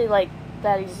not really, like,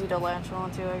 that easy to latch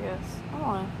onto, I guess. I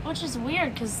don't know. Which is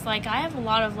weird, because, like, I have a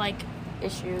lot of, like,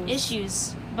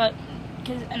 issues, but,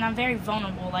 and I'm very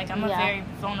vulnerable. Like, I'm a very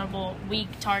vulnerable,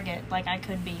 weak target, like I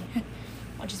could be,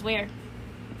 which is weird.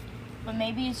 But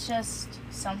maybe it's just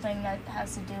something that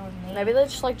has to do with me. Maybe they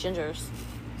just like gingers.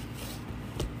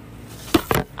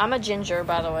 I'm a ginger,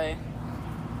 by the way.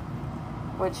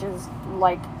 Which is,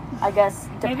 like, I guess...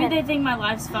 Maybe they think my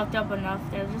life's fucked up enough.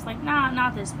 They're just like, nah,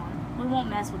 not this one. We won't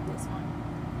mess with this one.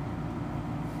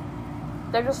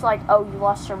 They're just like, oh, you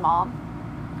lost your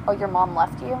mom? Oh, your mom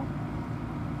left you?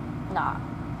 Nah.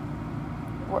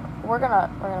 We're gonna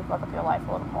fuck up your life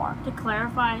a little more. To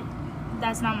clarify,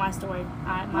 that's not my story.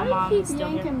 My mom is still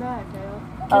here.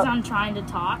 Because I'm trying to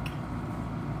talk.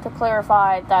 To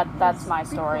clarify, that's my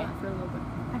story.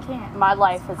 I can't. My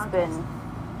life has been,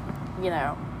 you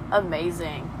know,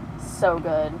 amazing. So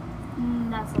good.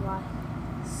 That's a lie.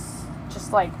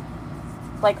 Just like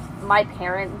my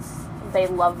parents, they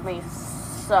love me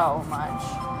so much.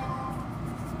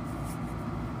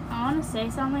 I want to say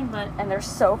something, but... And they're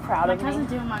so proud of me. My cousin's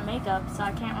doing my makeup, so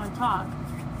I can't really talk.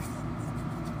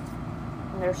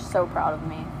 And they're so proud of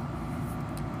me.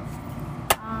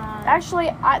 Actually,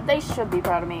 they should be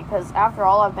proud of me, because after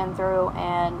all I've been through,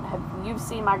 and you've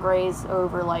seen my grades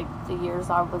over, like, the years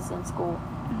I was in school.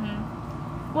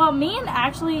 Mm-hmm. Well, me and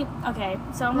actually... Okay,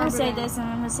 so I'm going to say this, and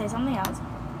I'm going to say something else.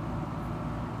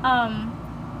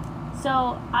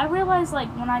 So, I realized, like,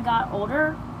 when I got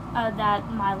older, that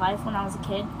my life when I was a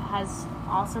kid has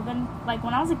also been... Like,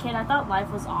 when I was a kid, I thought life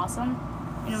was awesome,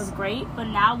 and it was great, but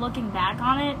now looking back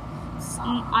on it,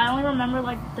 I only remember,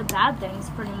 like, the bad things,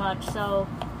 pretty much, so...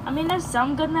 I mean, there's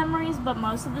some good memories, but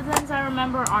most of the things I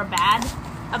remember are bad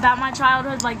about my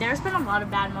childhood. Like, there's been a lot of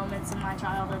bad moments in my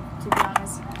childhood, to be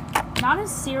honest. Not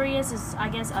as serious as, I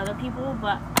guess, other people,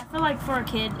 but I feel like for a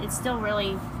kid, it's still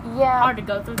really hard to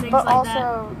go through things like that. But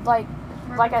also,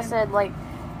 like I said, like,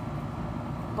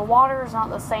 the water is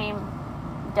not the same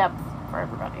depth for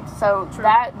everybody. So True.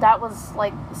 that was,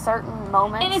 like, certain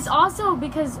moments. And it's also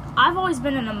because I've always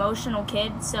been an emotional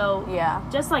kid, so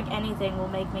just like anything will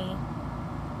make me...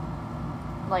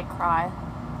 like, cry.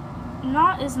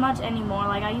 Not as much anymore.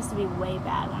 Like, I used to be way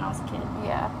bad when I was a kid.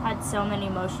 Yeah. I had so many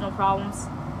emotional problems.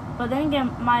 But then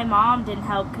again, my mom didn't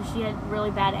help because she had really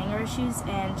bad anger issues,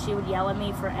 and she would yell at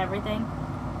me for everything.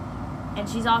 And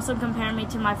she's also comparing me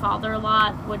to my father a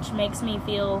lot, which makes me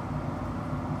feel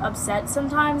upset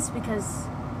sometimes because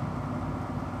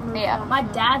my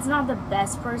dad's not the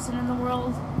best person in the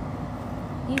world.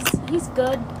 He's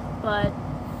good, but...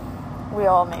 We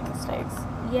all make mistakes.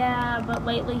 Yeah, but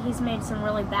lately he's made some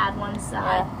really bad ones that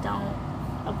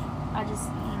I just...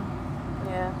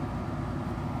 Yeah.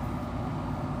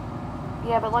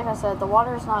 Yeah, but like I said, the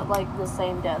water's not, like, the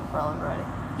same depth for everybody.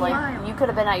 Like, you could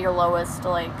have been at your lowest,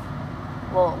 like...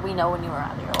 Well, we know when you were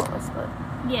at your lowest, but...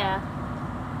 Yeah.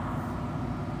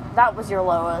 That was your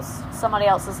lowest. Somebody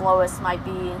else's lowest might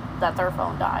be that their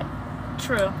phone died.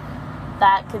 True.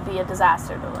 That could be a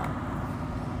disaster to them.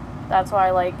 That's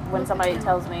why, like, when somebody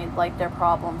tells me, like, their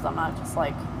problems, I'm not just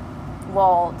like,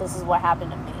 well, this is what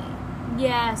happened to me.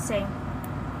 Yeah, same.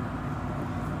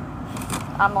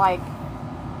 I'm like...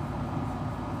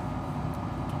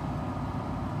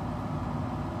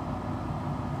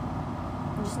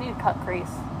 You just need to cut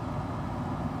crease.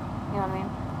 You know what I mean?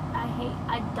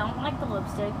 I don't like the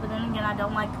lipstick, but then again, I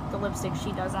don't like the lipstick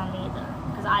she does on me either.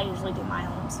 Because I usually do my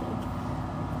own lipstick.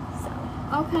 So.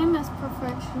 Okay, Miss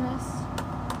Perfectionist.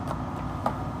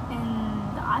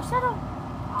 And the eyeshadow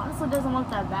honestly doesn't look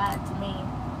that bad to me.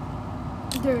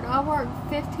 Dude, I worked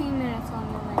 15 minutes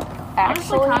on your makeup.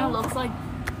 Honestly, kind of looks like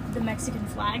the Mexican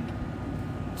flag.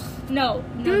 No,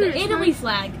 Dude, the Italy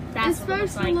flag. That's what it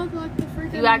looks like. Look like the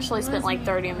freaking You actually spent like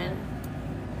 30 minutes.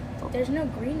 There's no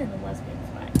green in the lesbian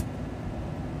flag.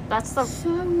 That's the... So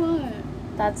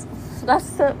what? That's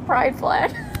the pride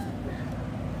flag.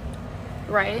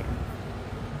 Right.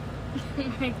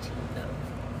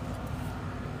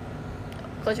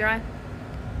 Close your eye.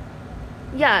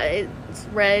 Yeah, it's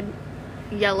red,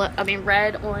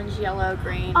 orange, yellow,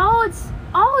 green. Oh,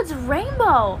 it's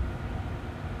rainbow.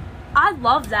 I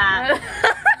love that.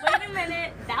 Wait a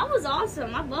minute. That was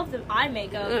awesome. I love the eye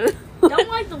makeup. Don't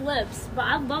like the lips, but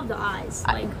I love the eyes.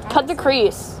 Like, cut the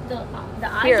crease. The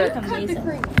eyes look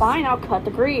amazing. Fine, I'll cut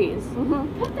the crease.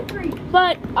 Cut the crease.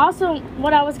 But also,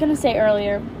 what I was going to say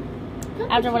earlier,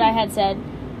 after what I had said,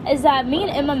 is that me and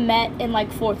Emma met in, like,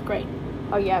 4th grade.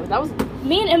 Oh, yeah, that was...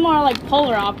 Me and Emma are, like,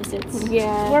 polar opposites.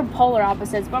 Yeah. We're polar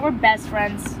opposites, but we're best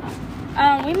friends.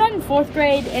 We met in 4th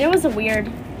grade, and it was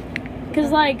weird.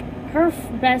 Because, like, her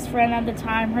best friend at the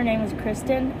time, her name was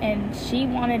Kristen, and she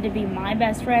wanted to be my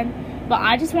best friend. But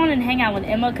I just wanted to hang out with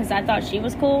Emma because I thought she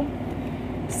was cool.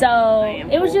 So,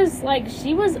 it was just, like,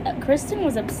 Kristen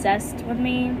was obsessed with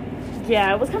me.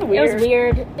 Yeah, it was kind of weird. It was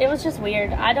weird. It was just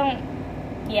weird.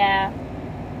 Yeah.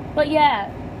 But,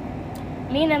 yeah.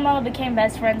 Me and Emma became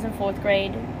best friends in 4th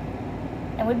grade.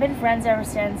 And we've been friends ever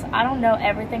since. I don't know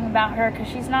everything about her because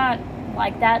she's not,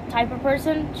 like, that type of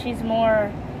person. She's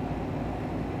more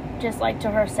just, like,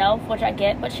 to herself, which I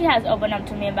get. But she has opened up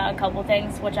to me about a couple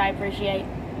things, which I appreciate.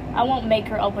 I won't make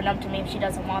her open up to me if she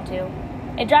doesn't want to.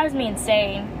 It drives me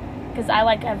insane because I,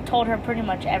 like, have told her pretty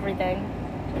much everything.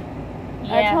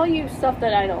 Yeah. I tell you stuff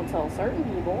that I don't tell certain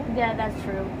people. Yeah, that's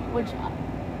true, which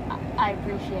I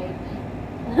appreciate.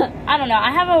 I don't know.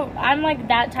 I'm, like,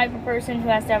 that type of person who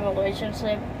has to have a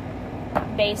relationship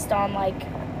based on, like,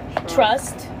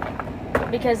 trust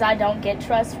because I don't get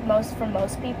trust from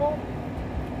most people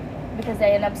because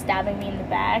they end up stabbing me in the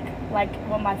back like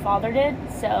what my father did.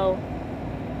 So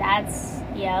that's,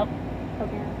 yep.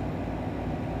 Okay.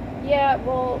 Yeah,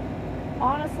 well,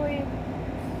 honestly,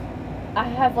 I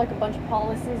have, like, a bunch of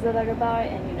policies that I go by,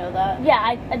 and you know that.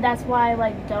 Yeah, that's why,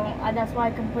 like, that's why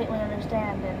I completely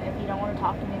understand, and if you don't want to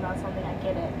talk to me about something, I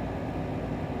get it.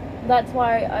 That's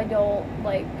why I don't,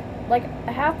 like,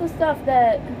 half the stuff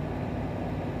that,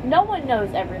 no one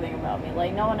knows everything about me.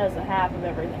 Like, no one knows the half of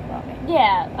everything about me.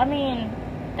 Yeah, I mean,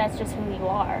 that's just who you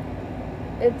are.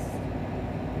 It's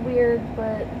weird,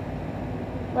 but,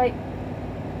 like,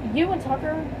 you and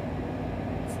Tucker,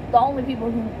 the only people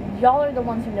y'all are the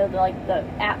ones who know the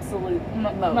absolute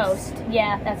most.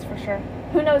 Yeah, that's for sure.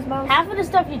 Who knows most? Half of the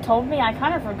stuff you told me, I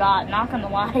kind of forgot, not gonna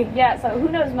lie. Yeah, so who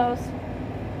knows most?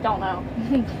 Don't know.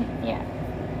 Yeah.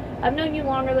 I've known you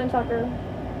longer than Tucker.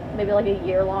 Maybe, like, a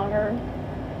year longer.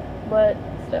 But,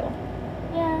 still.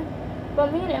 Yeah.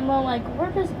 But me and Emma, like,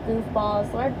 we're just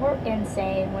goofballs. We're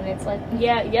insane when it's, like...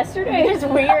 Yeah, yesterday... It's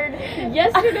weird.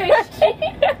 Yesterday...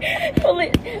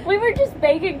 we were just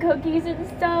baking cookies and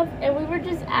stuff, and we were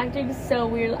just acting so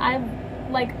weird.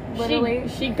 Literally...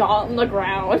 She got on the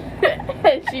ground,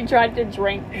 and she tried to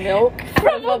drink milk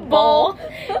from a bowl.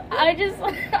 I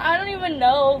don't even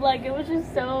know. Like, it was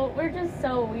just so... We're just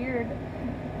so weird.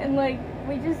 And, like,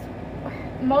 we just...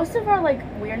 Most of our, like,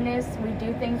 weirdness, we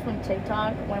do things from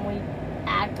TikTok when we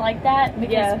act like that,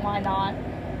 because why not?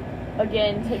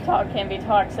 Again, TikTok can be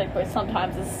toxic, but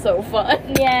sometimes it's so fun.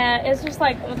 Yeah, it's just,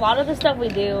 like, a lot of the stuff we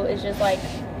do is just, like,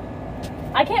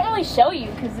 I can't really show you,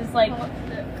 because it's, like,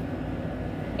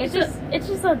 it's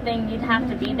just a thing you'd have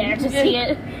to be there to see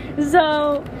it.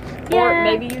 So, yeah. Or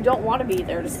maybe you don't want to be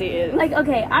there to see it. Like,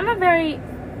 okay,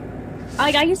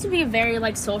 I used to be a very,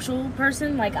 like, social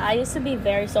person. Like, I used to be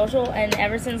very social, and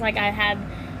ever since, like, I had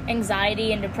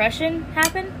anxiety and depression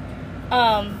happen,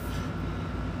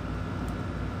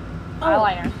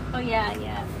 eyeliner. Oh,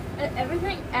 yeah.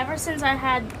 Ever since I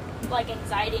had, like,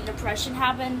 anxiety and depression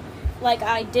happen, like,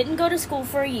 I didn't go to school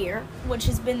for a year, which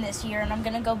has been this year, and I'm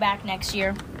gonna go back next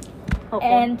year.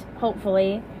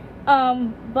 Hopefully.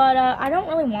 But I don't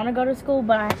really want to go to school,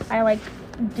 but I like,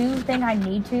 do think I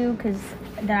need to, because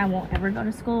then I won't ever go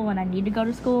to school when I need to go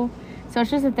to school. So it's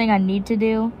just a thing I need to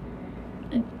do.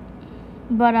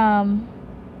 But,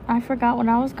 I forgot what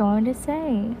I was going to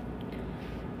say.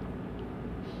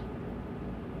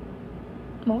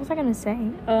 What was I going to say?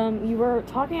 You were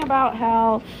talking about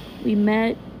how we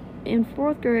met in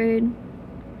 4th grade.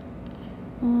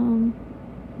 Oh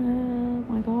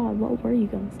my god, what were you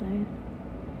going to say?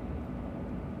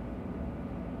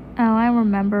 Oh, I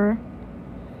remember.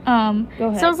 Go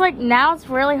ahead. So it's like, now it's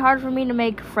really hard for me to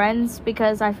make friends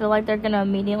because I feel like they're gonna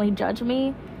immediately judge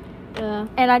me. Yeah.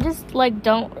 And I just, like,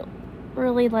 don't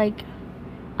really, like,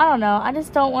 I don't know. I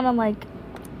just don't want to, like,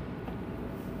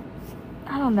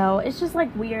 I don't know. It's just,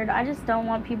 like, weird. I just don't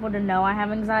want people to know I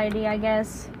have anxiety, I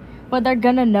guess. But they're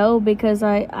gonna know because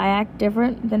I act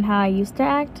different than how I used to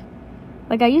act.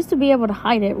 Like, I used to be able to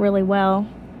hide it really well,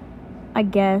 I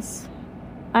guess.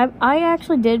 I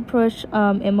actually did push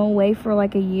Emma away for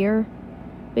like a year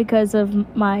because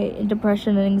of my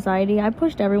depression and anxiety. I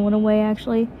pushed everyone away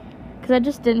actually because I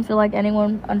just didn't feel like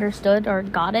anyone understood or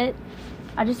got it.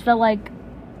 I just felt like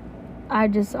I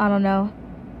don't know.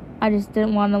 I just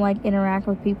didn't want to like interact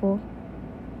with people.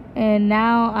 And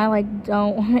now I like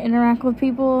don't want to interact with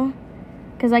people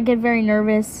because I get very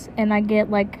nervous and I get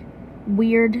like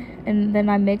weird and then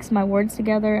I mix my words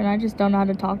together and I just don't know how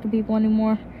to talk to people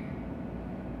anymore.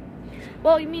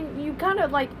 Well, you mean you kind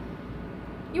of like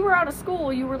you were out of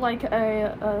school. You were like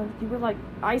you were like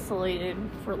isolated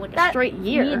for like a straight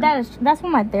year. Yeah, that's what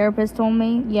my therapist told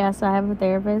me. Yes, I have a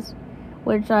therapist,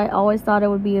 which I always thought it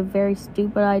would be a very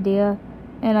stupid idea,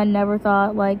 and I never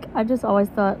thought I just always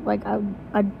thought like I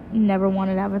never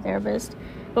wanted to have a therapist.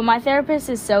 But my therapist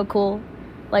is so cool.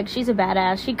 Like, she's a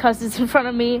badass. She cusses in front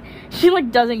of me. She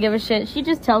like doesn't give a shit. She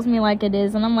just tells me like it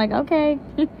is, and I'm like, okay,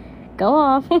 go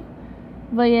off.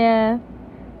 But yeah,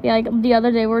 like the other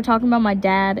day we were talking about my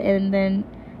dad, and then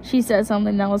she said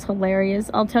something that was hilarious.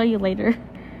 I'll tell you later,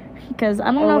 because I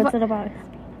don't know. What's it about?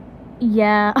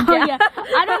 Yeah. Oh, yeah.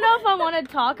 I don't know if I want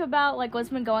to talk about like what's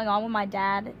been going on with my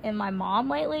dad and my mom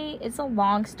lately. It's a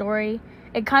long story.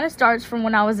 It kind of starts from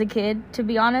when I was a kid, to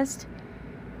be honest.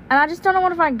 And I just don't know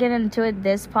if I can get into it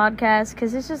this podcast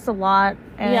because it's just a lot.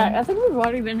 And yeah, I think we've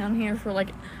already been on here for like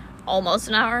almost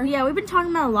an hour. Yeah, we've been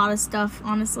talking about a lot of stuff,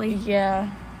 honestly.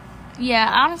 Yeah. Yeah,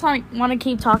 I honestly want to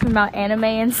keep talking about anime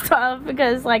and stuff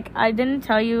because, like, I didn't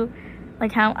tell you,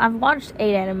 like, how I've watched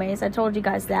 8 animes. I told you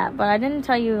guys that, but I didn't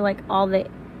tell you, like, all the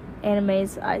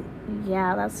animes.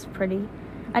 Yeah, that's pretty.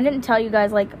 I didn't tell you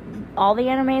guys, like, all the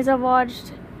animes I've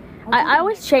watched. I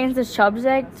always change the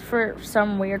subject for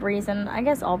some weird reason. I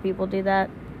guess all people do that.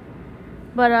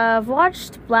 But I've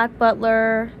watched Black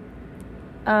Butler,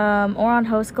 Ouran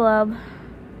Host Club.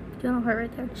 Do you want to put it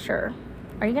right there? Sure.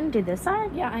 Are you going to do this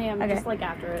side? Yeah, I am. Okay. Just like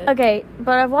after it. Okay,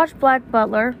 but I've watched Black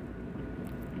Butler,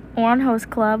 Ouran Host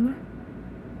Club,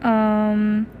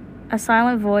 A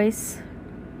Silent Voice,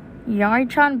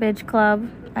 Yari-chan Bitch Club.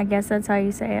 I guess that's how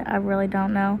you say it. I really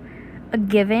don't know. A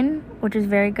Given, which is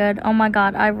very good. Oh my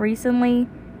god, I recently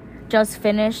just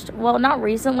finished. Well, not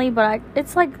recently, but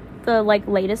it's like the like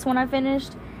latest one I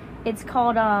finished. It's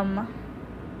called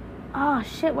oh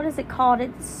shit, what is it called?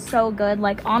 It's so good.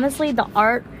 Like, honestly, the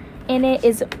art in it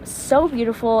is so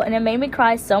beautiful and it made me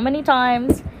cry so many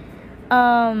times.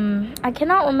 I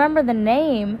cannot remember the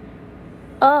name.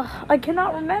 I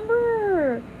cannot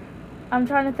remember. I'm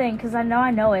trying to think because I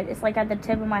know it. It's like at the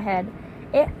tip of my head.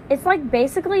 It's like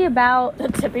basically about the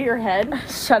tip of your head.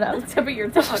 Shut up. The tip of your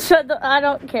tongue. I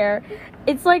don't care.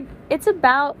 It's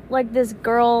about like this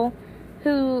girl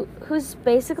who's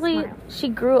basically she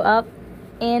grew up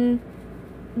in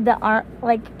the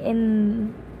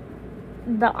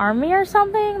army or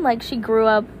something. Like, she grew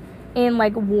up in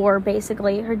like war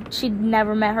basically. She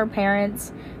never met her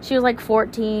parents. She was like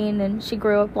 14 and she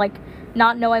grew up like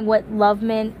not knowing what love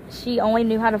meant. She only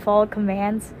knew how to follow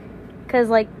commands because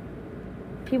like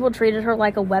people treated her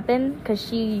like a weapon because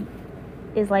she's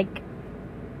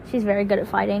very good at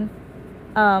fighting.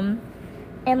 And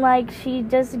like she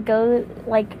just goes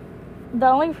like the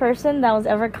only person that was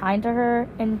ever kind to her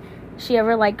and she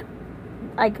ever liked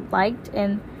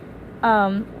and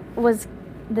was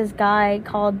this guy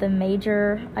called the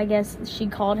Major. I guess she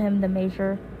called him the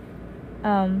Major.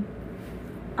 I'm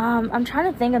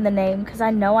trying to think of the name because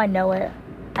I know it.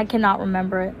 I cannot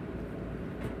remember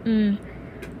it.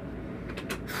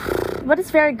 But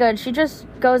it's very good. She just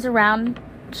goes around.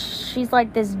 She's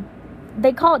like this.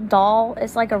 They call it doll.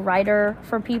 It's like a writer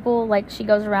for people. Like, she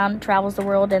goes around, travels the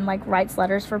world, and like writes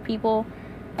letters for people.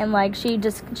 And like she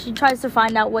tries to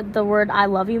find out what the word "I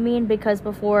love you" mean because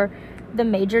before the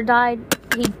Major died,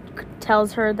 he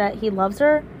tells her that he loves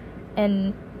her,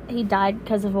 and he died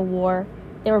because of a war.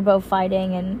 They were both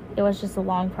fighting, and it was just a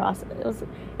long process.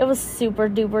 It was super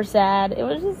duper sad. It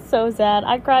was just so sad.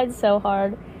 I cried so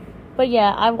hard. But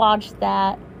yeah, I watched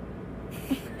that.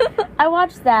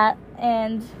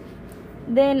 And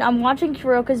then I'm watching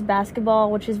Kuroka's Basketball,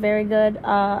 which is very good.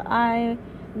 I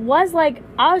was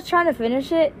trying to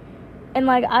finish it, and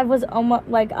like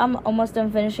I'm almost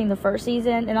done finishing the first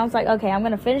season, and I was like, okay, I'm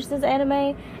gonna finish this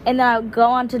anime, and then I go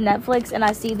on to Netflix and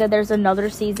I see that there's another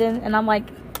season, and I'm like,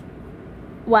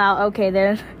 wow, okay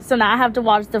then. So now I have to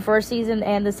watch the first season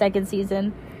and the second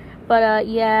season. But,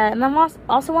 yeah, and I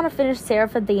also want to finish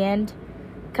Seraph at the End,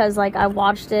 because, like, I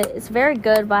watched it. It's very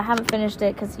good, but I haven't finished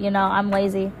it, because, you know, I'm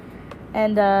lazy.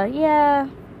 And, yeah,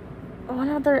 what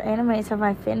other animes have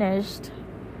I finished?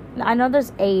 I know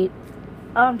there's 8.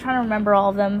 Oh, I'm trying to remember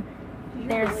all of them.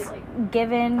 There's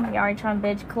Given, Yari-chan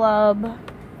Bitch Club,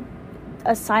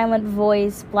 A Silent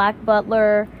Voice, Black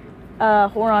Butler,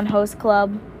 Horon Host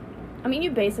Club. I mean,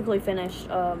 you basically finished,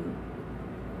 what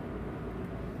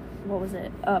was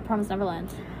it? Promised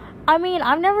Neverland. I mean,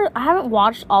 I haven't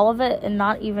watched all of it, and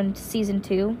not even season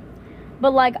 2.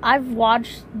 But, like, I've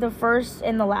watched the first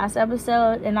and the last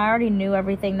episode, and I already knew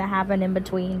everything that happened in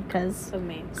between, because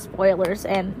spoilers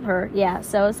and her, yeah.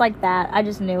 So, it's like that. I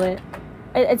just knew it.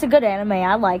 It's a good anime.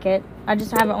 I like it. I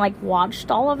just haven't, like,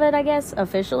 watched all of it, I guess,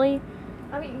 officially.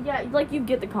 I mean, yeah, like, you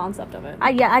get the concept of it.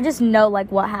 I just know,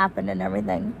 like, what happened and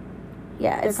everything.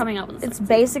 Yeah, They're coming out with it's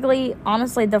basically,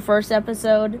 honestly, the first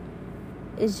episode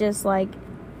is just, like...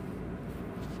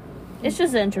 It's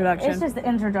just the introduction. It's just the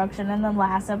introduction, and the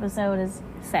last episode is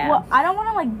sad. Well, I don't want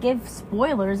to, like, give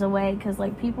spoilers away, because,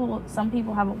 like, some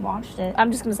people haven't watched it.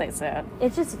 I'm just gonna say it's sad.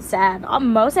 It's just sad.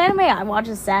 Most anime I watch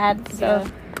is sad, so...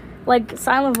 Yeah. Like,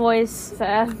 Silent Voice.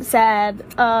 Sad.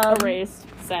 Erased.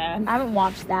 Sad. I haven't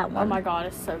watched that one. Oh my god,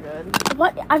 it's so good.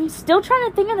 What? I'm still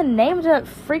trying to think of the name of the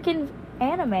freaking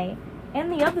anime.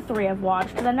 And the other 3 I've watched,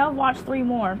 because I know I've watched 3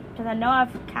 more. Because I know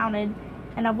I've counted,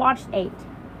 and I've watched 8.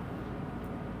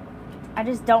 I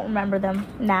just don't remember them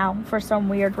now for some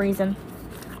weird reason.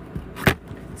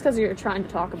 It's because you're trying to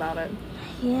talk about it.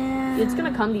 Yeah. It's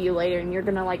gonna come to you later, and you're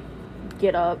gonna, like,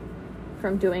 get up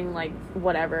from doing, like,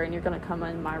 whatever, and you're gonna come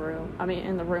in my room. I mean,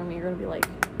 in the room, and you're gonna be like,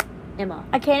 Emma.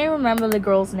 I can't even remember the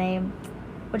girl's name.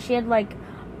 But she had, like...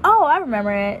 Oh, I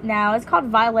remember it now. It's called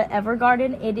Violet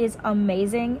Evergarden. It is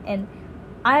amazing, and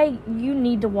you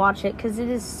need to watch it, because it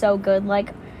is so good.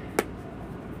 Like,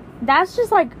 that's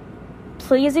just, like...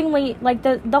 pleasingly, like,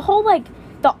 the whole, like,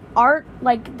 the art,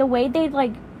 like, the way they,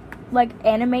 like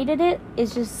animated it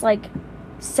is just, like,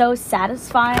 so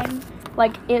satisfying.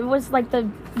 Like, it was, like, the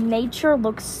nature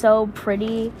looks so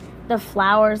pretty, the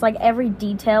flowers, like, every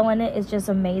detail in it is just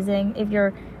amazing. If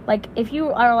you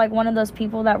are, like, one of those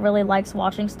people that really likes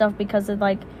watching stuff because of,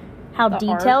 like, how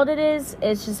detailed it is,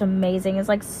 it's just amazing. It's,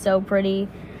 like, so pretty.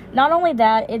 Not only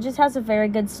that, it just has a very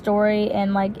good story,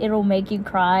 and, like, it'll make you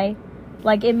cry.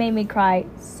 Like, it made me cry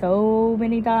so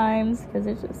many times, because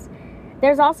it's just...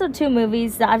 There's also 2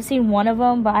 movies that I've seen one of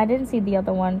them, but I didn't see the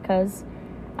other one, because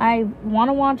I want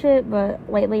to watch it,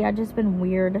 but lately I've just been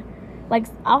weird. Like,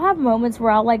 I'll have moments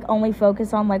where I'll, like, only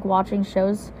focus on, like, watching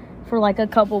shows for, like, a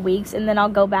couple weeks, and then I'll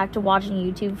go back to watching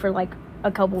YouTube for, like,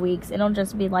 a couple weeks. It'll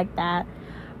just be like that.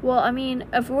 Well, I mean,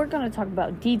 if we're going to talk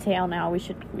about detail now, we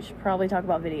should probably talk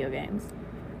about video games.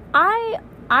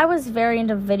 I was very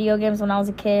into video games when I was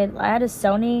a kid. I had a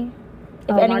Sony,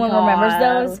 if anyone remembers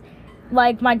those.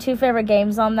 Like, my 2 favorite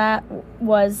games on that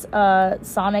was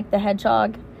Sonic the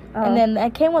Hedgehog. Oh. And then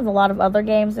it came with a lot of other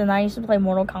games, and I used to play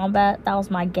Mortal Kombat. That was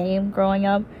my game growing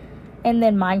up. And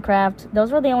then Minecraft.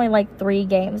 Those were the only, like, 3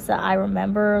 games that I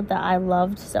remember that I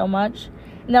loved so much.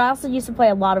 And then I also used to play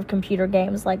a lot of computer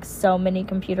games, like, so many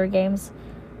computer games.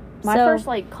 My first,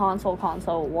 like, console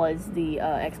was the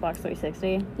Xbox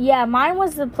 360. Yeah, mine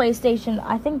was the PlayStation,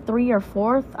 I think 3 or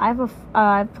 4th. I have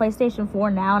a PlayStation 4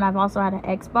 now, and I've also had an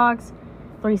Xbox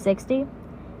 360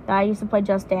 that I used to play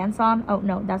Just Dance on. Oh,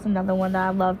 no, that's another one that I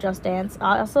love, Just Dance.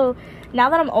 Also, now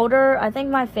that I'm older, I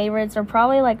think my favorites are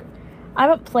probably, like, I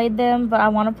haven't played them, but I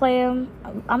want to play them.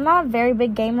 I'm not a very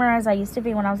big gamer as I used to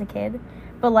be when I was a kid,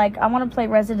 but, like, I want to play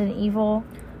Resident Evil.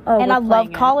 Oh, and I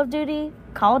love Call of Duty.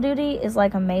 Call of Duty is,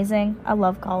 like, amazing. I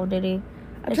love Call of Duty.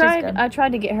 I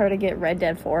tried to get her to get Red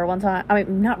Dead 4 one time. I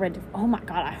mean, not Red Dead. Oh, my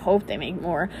God. I hope they make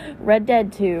more. Red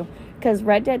Dead 2. Because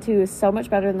Red Dead 2 is so much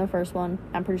better than the first one.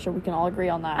 I'm pretty sure we can all agree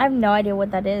on that. I have no idea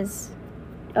what that is.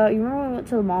 You remember when we went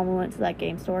to the mall and we went to that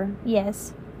game store?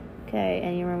 Yes. Okay,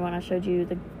 and you remember when I showed you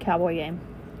the cowboy game?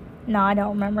 No, I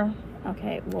don't remember.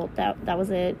 Okay, well, that was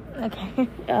it. Okay.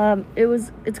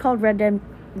 It's called Red Dead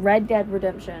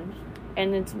Redemption.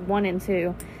 And it's 1 and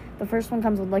 2. The first one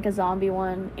comes with, like, a zombie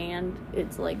one, and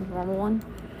it's, like, a normal one.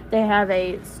 They have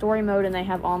a story mode, and they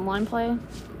have online play.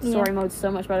 Story mode's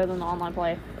so much better than the online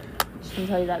play. Just can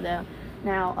tell you that now.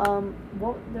 Now,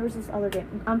 there was this other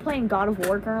game. I'm playing God of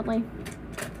War currently.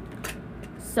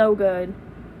 So good.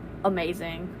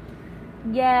 Amazing.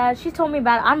 Yeah, she told me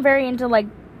about it. I'm very into, like,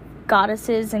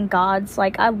 goddesses and gods.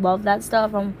 Like, I love that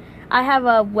stuff. I have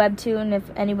a webtoon, if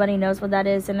anybody knows what that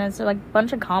is, and it's, like, a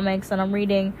bunch of comics, and I'm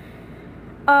reading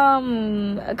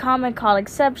a comic called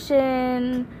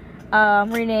Exception.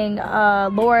 I'm reading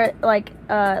Lore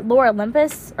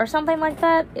Olympus or something like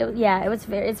that.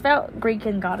 It's about Greek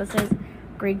and goddesses.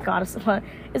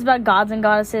 It's about gods and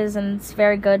goddesses, and it's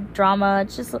very good drama.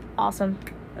 It's just awesome.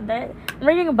 I'm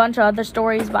reading a bunch of other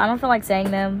stories, but I don't feel like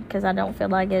saying them because I don't feel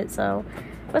like it. So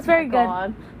it's very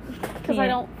good. Because I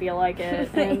don't feel like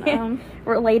it. And,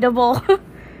 relatable.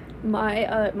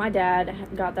 My dad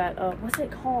got that, what's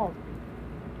it called?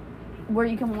 Where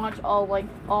you can watch all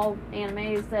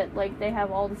animes that, like, they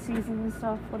have all the seasons and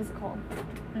stuff. What is it called?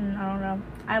 I don't know.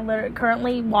 I literally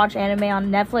currently watch anime on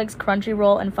Netflix,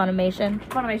 Crunchyroll, and Funimation.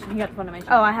 Funimation, you got the Funimation.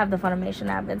 Oh, I have the Funimation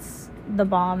app. It's the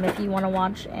bomb. If you want to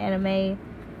watch anime,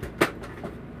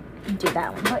 do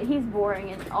that one. But he's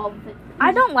boring and all of it.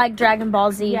 I don't like Dragon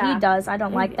Ball Z. Yeah. He does. I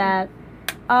don't like that.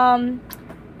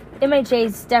 MHA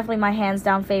is definitely my hands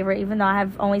down favorite, even though I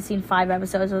have only seen 5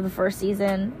 episodes of the first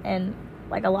season and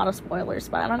like a lot of spoilers,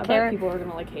 but I don't care. Bet people are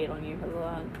gonna like hate on you because of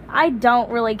that. I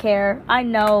don't really care. I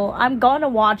know I'm gonna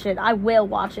watch it. I will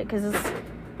watch it because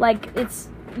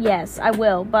yes, I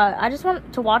will. But I just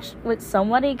want to watch with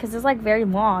somebody because it's like very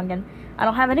long and I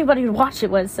don't have anybody to watch it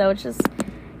with, so it's just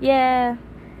yeah.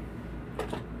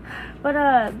 But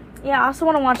yeah, I also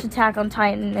want to watch Attack on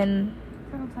Titan and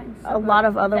a lot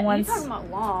of other ones. You're talking about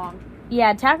long.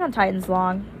 Yeah, Attack on Titan's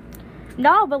long.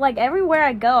 No, but like everywhere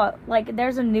I go, like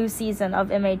there's a new season of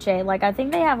MHA. Like I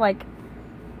think they have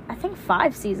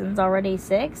 5 seasons already.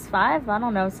 6, 5, I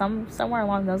don't know, somewhere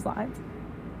along those lines.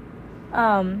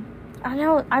 I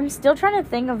know I'm still trying to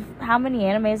think of how many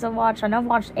animes I've watched. I know I've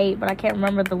watched 8, but I can't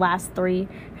remember the last 3.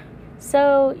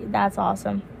 So that's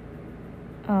awesome.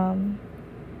 I'm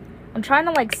trying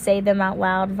to like say them out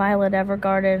loud. Violet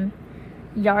Evergarden,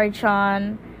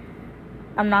 Yari-chan.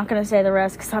 I'm not gonna say the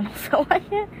rest because I don't feel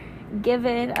like it.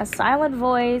 Given, A Silent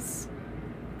Voice.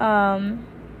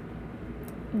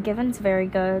 Given's very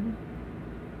good.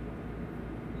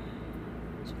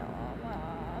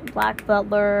 Black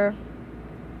Butler.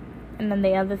 And then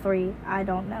the other 3, I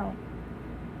don't know.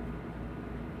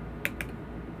 I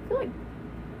feel like,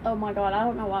 oh my god, I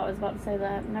don't know why I was about to say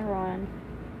that. Never mind.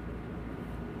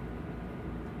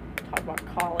 Talk about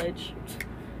college.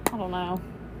 I don't know.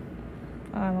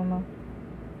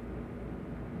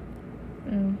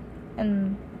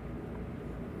 And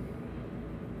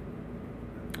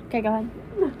okay, go ahead.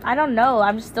 I don't know.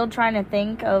 I'm still trying to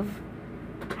think of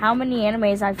how many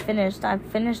animes I've finished. I've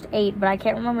finished 8, but I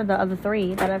can't remember the other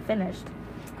 3 that I've finished.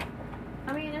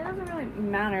 I mean, it doesn't really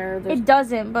matter. It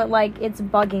doesn't, but like it's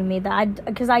bugging me that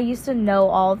because I used to know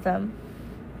all of them.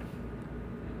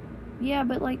 Yeah,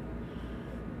 but like,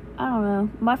 I don't know.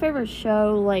 My favorite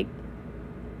show,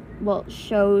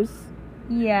 shows.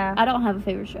 Yeah. I don't have a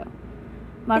favorite show.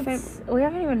 We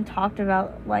haven't even talked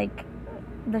about like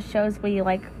the shows we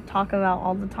like talk about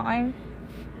all the time,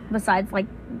 besides like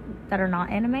that are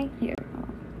not anime. Here.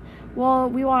 Well,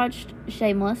 we watched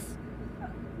Shameless.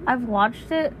 I've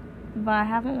watched it, but I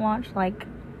haven't watched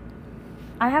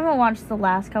the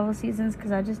last couple seasons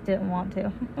because I just didn't want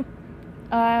to.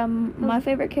 My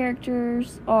favorite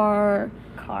characters are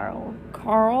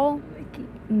Carl,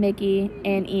 Mickey,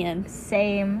 and Ian.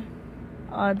 Same.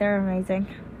 They're amazing.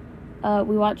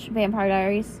 We watched Vampire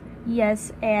Diaries.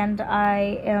 Yes, and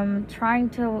I am trying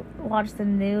to watch the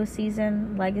new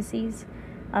season, Legacies.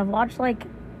 I've watched like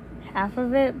half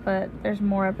of it, but there's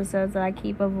more episodes that I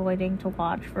keep avoiding to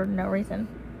watch for no reason.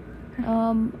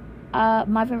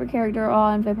 My favorite character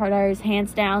on Vampire Diaries,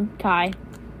 hands down, Kai.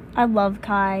 I love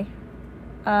Kai.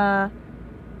 I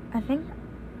think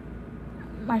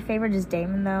my favorite is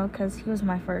Damon though, because he was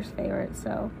my first favorite.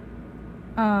 So,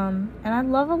 and I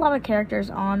love a lot of characters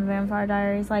on Vampire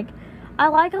Diaries. Like, I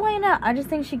like Elena. I just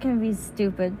think she can be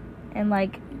stupid and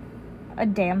like a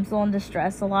damsel in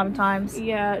distress a lot of times.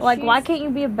 Yeah. Like, why can't you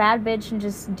be a bad bitch and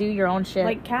just do your own shit?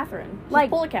 Like Catherine. Just like,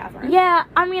 pull a Catherine. Yeah,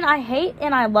 I mean, I hate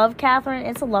and I love Catherine.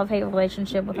 It's a love-hate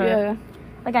relationship with her. Yeah.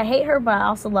 Like, I hate her, but I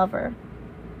also love her.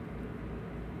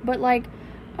 But, like,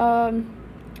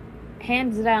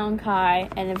 hands down Kai,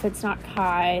 and if it's not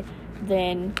Kai,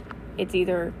 then it's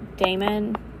either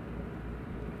Damon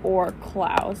or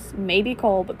Klaus. Maybe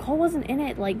Cole, but Cole wasn't in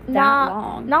it, like, that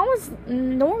long.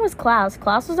 Nor was Klaus.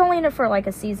 Klaus was only in it for, like,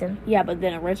 a season. Yeah, but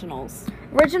then Originals.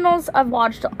 I've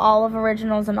watched all of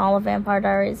Originals and all of Vampire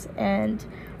Diaries, and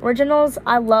Originals,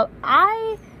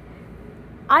 I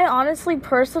honestly,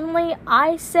 personally,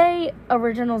 I say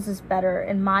Originals is better,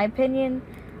 in my opinion.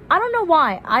 I don't know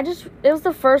why. It was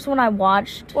the first one I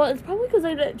watched. Well, it's probably because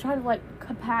they try to, like,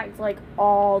 compact, like,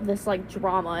 all this, like,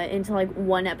 drama into, like,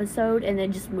 one episode and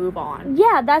then just move on.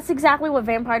 Yeah, that's exactly what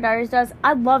Vampire Diaries does.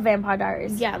 I love Vampire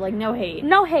Diaries. Yeah, like, no hate.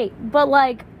 No hate. But,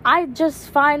 like, I just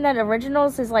find that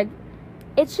Originals is, like,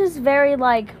 it's just very,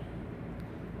 like,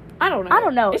 I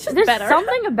don't know. It's just There's better.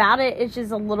 something about it. It's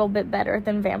just a little bit better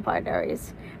than Vampire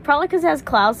Diaries. Probably because it has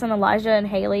Klaus and Elijah and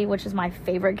Haylie, which is my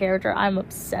favorite character. I'm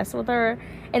obsessed with her.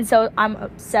 And so I'm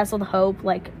obsessed with Hope.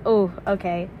 Like, oh,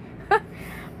 okay.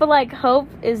 But, like, Hope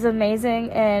is amazing,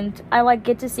 and I, like,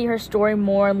 get to see her story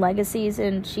more in Legacies,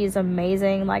 and she's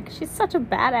amazing. Like, she's such a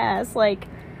badass. Like,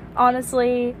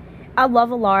 honestly, I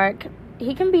love Alaric.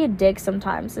 He can be a dick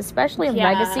sometimes, especially in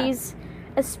Legacies.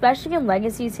 Especially in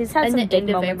Legacies, he's had some dick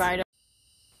moments.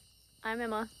 I'm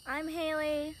Emma. I'm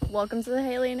Haylie. Welcome to the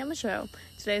Haylie and Emma Show.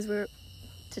 Today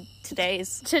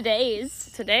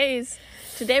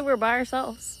we're by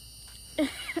ourselves.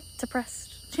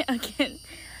 Depressed. Again.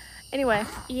 Anyway.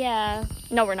 Yeah.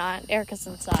 No, we're not. Erica's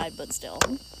inside, but still.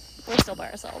 We're still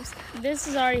by ourselves. This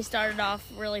has already started off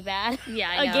really bad. Yeah,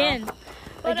 I know. Again.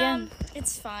 But,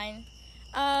 it's fine.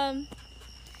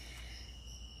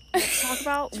 Let's talk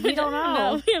about, we don't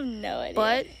know. We have no idea.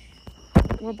 But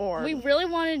we're bored. We really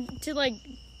wanted to, like,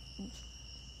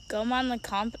 go on the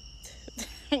what?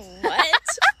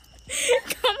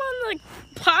 Come on the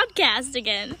podcast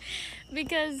again.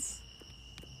 Because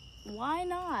why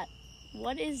not?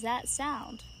 What is that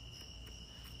sound?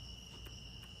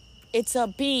 It's a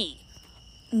bee.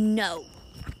 No.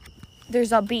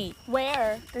 There's a bee.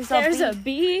 Where? There's a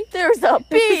bee. There's a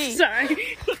bee.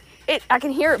 Sorry. I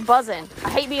can hear it buzzing. I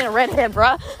hate being a redhead,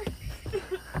 bruh.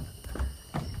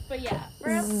 But yeah,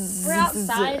 we're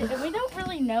outside and we don't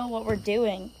really know what we're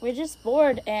doing. We're just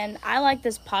bored, and I like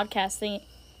this podcast thing.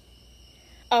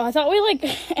 Oh, I thought we, like,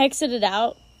 exited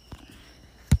out.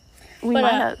 We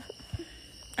might have.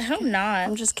 I hope not.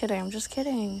 I'm just kidding.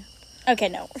 Okay,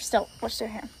 no, we're still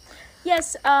here.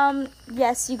 Yes,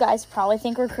 yes, you guys probably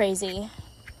think we're crazy.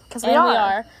 Because we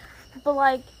are. But,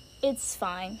 like, it's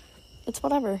fine. It's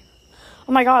whatever.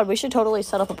 Oh my god, we should totally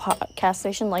set up a podcast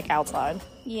station, like, outside.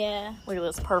 Yeah. Look at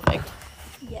this, perfect.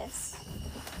 Yes.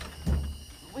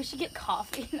 We should get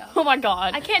coffee. No. Oh my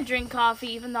god. I can't drink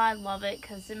coffee, even though I love it,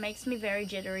 because it makes me very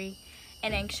jittery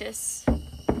and anxious.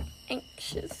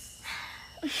 Anxious.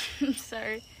 I'm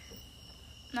sorry.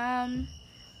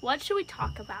 What should we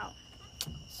talk about?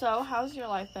 So, how's your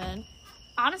life been?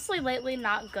 Honestly, lately,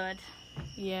 not good.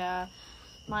 Yeah.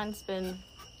 Mine's been...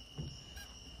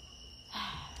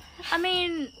 I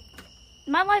mean,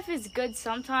 my life is good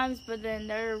sometimes, but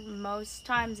then most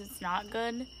times it's not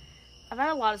good. I've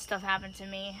had a lot of stuff happen to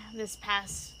me this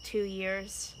past 2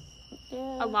 years.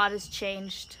 Yeah. A lot has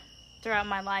changed throughout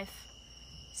my life.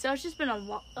 So it's just been a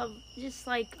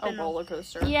roller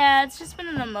coaster. Yeah, it's just been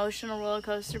an emotional roller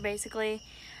coaster, basically.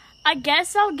 I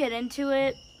guess I'll get into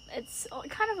it. It's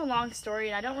kind of a long story,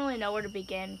 and I don't really know where to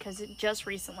begin, because it just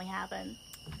recently happened.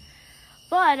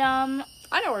 But,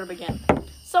 I know where to begin.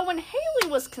 So when Haylie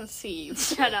was conceived...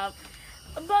 Shut up.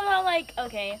 But,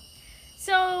 okay.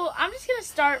 So, I'm just gonna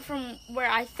start from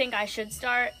where I think I should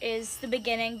start, is the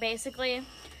beginning, basically.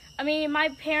 I mean, my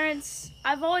parents...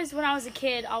 when I was a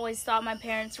kid, always thought my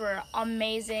parents were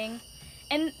amazing.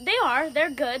 And they are. They're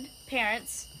good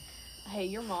parents. Hey,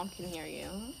 your mom can hear you.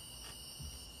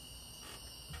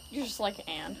 You're just like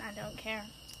Anne. I don't care.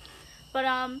 But,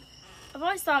 I've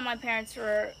always thought my parents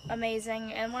were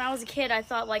amazing, and when I was a kid, I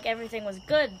thought, like, everything was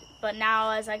good. But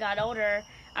now, as I got older,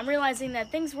 I'm realizing that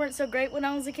things weren't so great when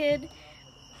I was a kid.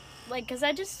 Like, because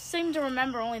I just seem to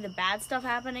remember only the bad stuff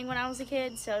happening when I was a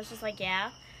kid, so it's just like,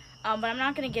 yeah. But I'm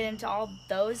not going to get into all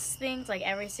those things, like,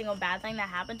 every single bad thing that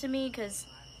happened to me, because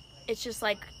it's just,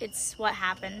 like, it's what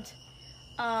happened.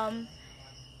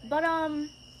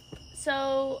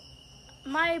 So,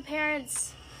 my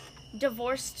parents...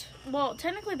 divorced. Well,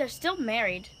 technically they're still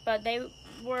married, but they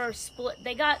were split.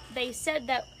 They said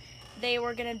that they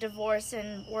were gonna divorce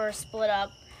and were split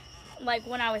up, like,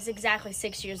 when I was exactly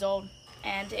 6 years old,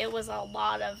 and it was a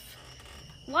lot of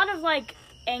like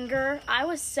anger. I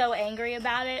was so angry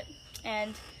about it,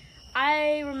 and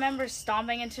I remember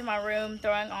stomping into my room,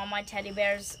 throwing all my teddy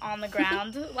bears on the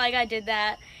ground, like I did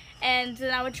that, and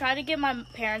then I would try to get my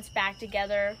parents back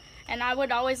together. And I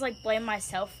would always, like, blame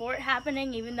myself for it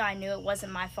happening, even though I knew it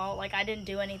wasn't my fault. Like, I didn't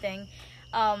do anything.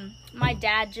 My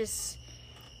dad just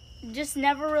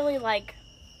never really, like,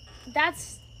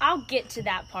 I'll get to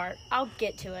that part. I'll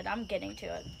get to it. I'm getting to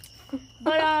it.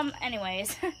 But,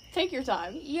 anyways. Take your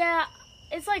time. Yeah,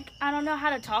 it's, like, I don't know how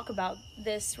to talk about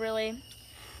this, really.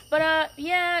 But,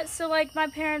 yeah, so, like, my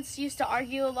parents used to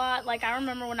argue a lot. Like, I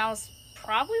remember when I was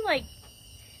probably, like,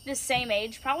 the same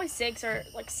age, probably 6 or,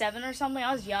 like, 7 or something.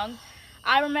 I was young.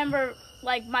 I remember,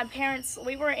 like, my parents,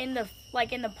 we were in the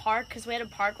park, because we had a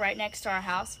park right next to our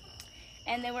house,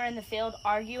 and they were in the field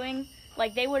arguing.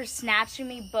 Like, they were snatching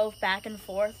me both back and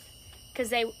forth,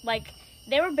 because they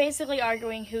were basically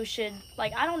arguing who should,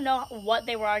 like, I don't know what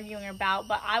they were arguing about,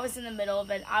 but I was in the middle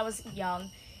of it. I was young,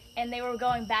 and they were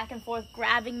going back and forth,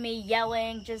 grabbing me,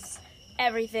 yelling, just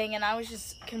everything, and I was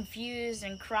just confused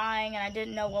and crying, and I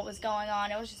didn't know what was going on.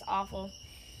 It was just awful.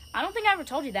 I don't think I ever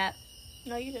told you that.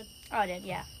 No, you did. Oh, I did,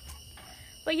 yeah.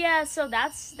 But yeah, so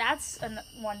that's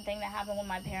one thing that happened with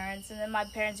my parents. And then my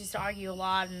parents used to argue a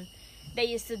lot, and they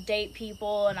used to date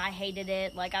people, and I hated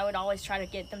it. Like, I would always try to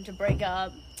get them to break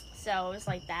up. So it was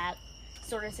like that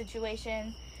sort of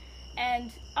situation.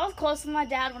 And I was close with my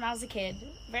dad when I was a kid.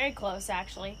 Very close,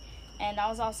 actually. And I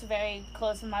was also very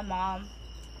close with my mom.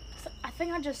 So I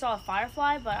think I just saw a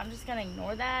firefly, but I'm just going to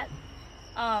ignore that.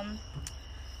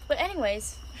 But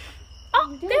anyways... Oh,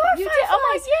 they were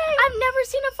fireflies! Yay! I've never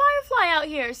seen a firefly out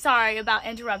here. Sorry about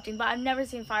interrupting, but I've never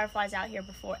seen fireflies out here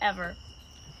before, ever.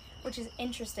 Which is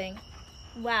interesting.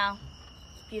 Wow.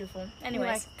 Beautiful.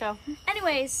 Anyways. Go.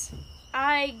 Anyways,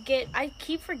 I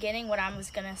keep forgetting what I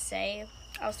was gonna say.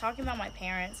 I was talking about my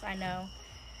parents, I know.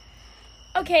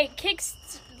 Okay,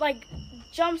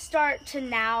 jumpstart to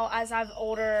now as I've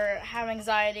older, have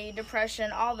anxiety,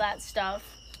 depression, all that stuff.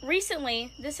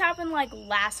 Recently, this happened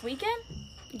last weekend?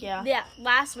 Yeah,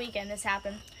 last weekend this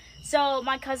happened. So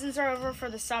my cousins are over for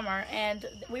the summer, and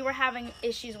we were having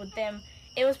issues with them.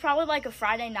 It was probably a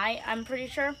Friday night, I'm pretty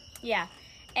sure. Yeah.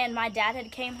 And my dad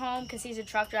had came home because he's a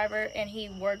truck driver, and he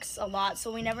works a lot, so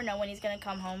we never know when he's going to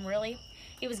come home, really.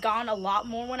 He was gone a lot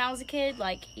more when I was a kid.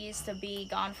 He used to be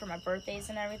gone for my birthdays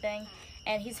and everything.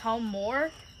 And he's home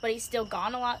more, but he's still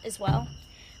gone a lot as well.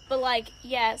 But,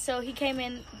 yeah, so he came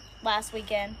in last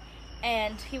weekend,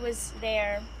 and he was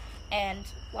there. And,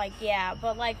 yeah,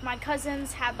 but, my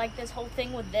cousins had, this whole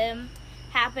thing with them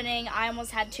happening. I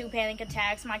almost had 2 panic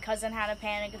attacks. My cousin had a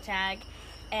panic attack,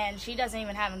 and she doesn't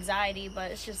even have anxiety,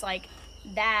 but it's just,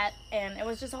 that, and it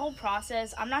was just a whole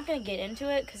process. I'm not going to get into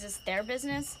it because it's their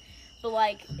business,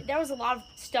 but, there was a lot of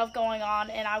stuff going on,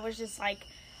 and I was just, I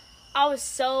was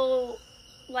so,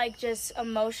 just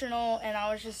emotional, and I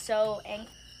was just so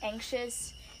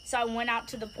anxious. So I went out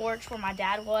to the porch where my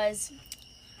dad was,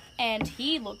 and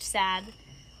he looked sad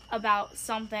about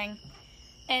something.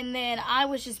 And then I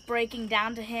was just breaking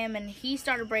down to him, and he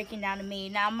started breaking down to me.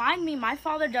 Now, mind me, my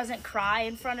father doesn't cry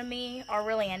in front of me or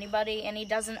really anybody, and he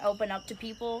doesn't open up to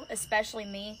people, especially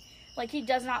me. He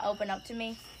does not open up to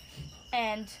me.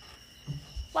 And,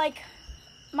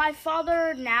 my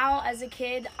father now as a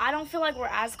kid, I don't feel like we're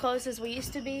as close as we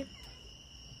used to be.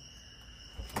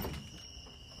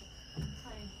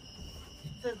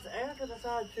 Since Erica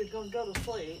decided she was going to go to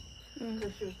sleep,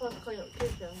 because she was supposed to clean up the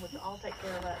kitchen, which I'll take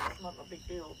care of that. It's not a big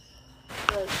deal.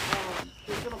 But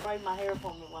she was going to braid my hair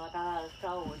for me when I got out of the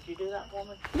shower. Would you do that for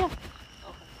me? Yeah.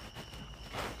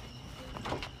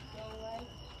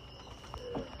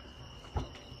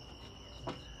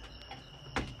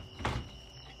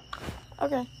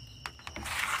 Okay.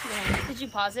 Okay. Did you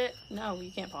pause it? No,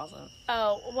 you can't pause it.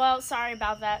 Oh, well, sorry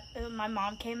about that. My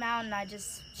mom came out, and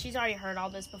she's already heard all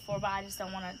this before, but I just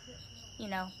don't want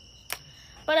to,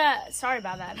 But, sorry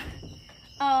about that.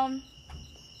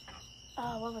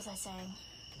 What was I saying?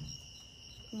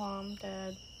 Mom,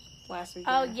 Dad, last week.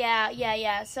 Oh,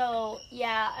 yeah. So,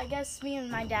 yeah, I guess me and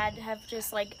my dad have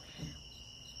just,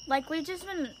 we've just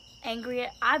been angry.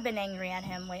 I've been angry at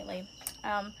him lately.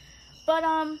 But,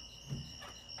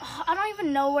 I don't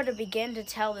even know where to begin to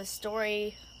tell this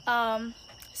story.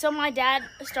 So my dad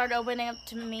started opening up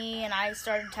to me, and I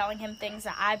started telling him things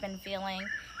that I've been feeling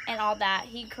and all that.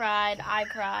 He cried, I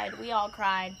cried, we all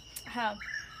cried.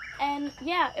 And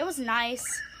yeah, it was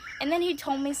nice. And then he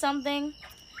told me something.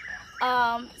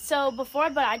 So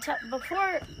before I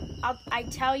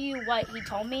tell you what he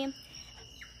told me,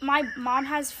 my mom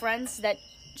has friends that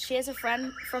she has a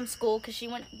friend from school because she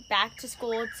went back to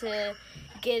school to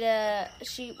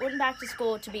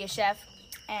be a chef,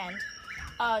 and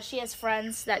she has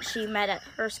friends that she met at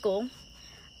her school,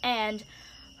 and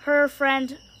her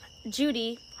friend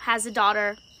Judy has a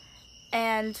daughter,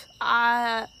 and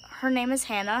her name is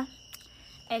Hannah,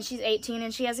 and she's 18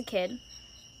 and she has a kid,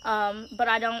 but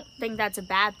I don't think that's a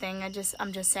bad thing.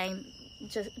 I'm just saying,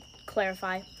 just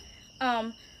clarify.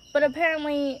 But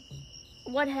apparently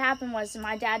what happened was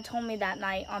my dad told me that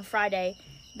night on Friday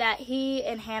that he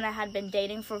and Hannah had been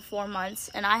dating for 4 months,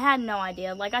 and I had no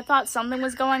idea. I thought something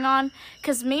was going on,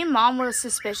 because me and Mom were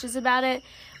suspicious about it.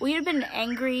 We had been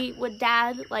angry with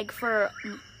Dad, for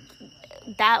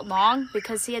that long,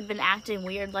 because he had been acting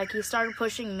weird. He started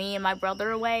pushing me and my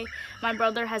brother away. My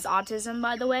brother has autism,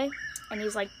 by the way, and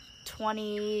he's,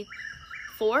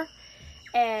 24.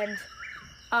 And,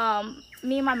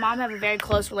 me and my mom have a very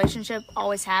close relationship,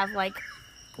 always have.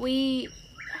 We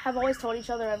have always told each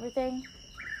other everything.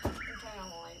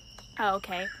 Oh,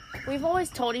 okay. We've always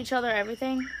told each other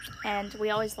everything, and we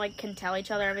always, can tell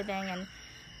each other everything,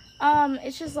 and,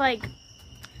 it's just,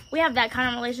 we have that kind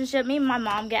of relationship. Me and my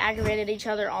mom get aggravated at each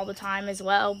other all the time as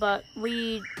well, but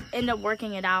we end up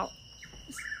working it out.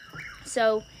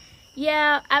 So,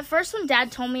 Yeah, at first when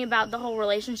Dad told me about the whole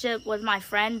relationship with my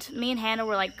friend, me and Hannah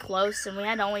were, like, close, and we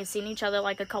had only seen each other,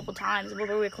 like, a couple times, but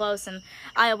we were close, and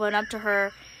I opened up to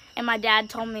her, and my dad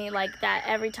told me, like, that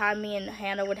every time me and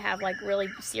Hannah would have, like, really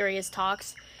serious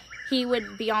talks, he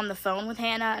would be on the phone with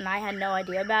Hannah, and I had no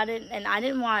idea about it, and I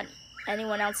didn't want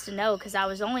anyone else to know, because I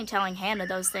was only telling Hannah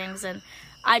those things, and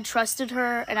I trusted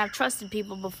her, and I've trusted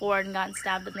people before and gotten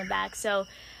stabbed in the back, so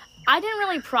I didn't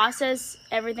really process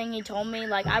everything he told me.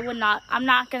 Like, I'm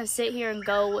not going to sit here and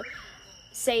go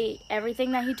say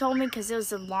everything that he told me because it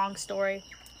was a long story.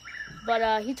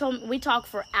 But we talked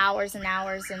for hours and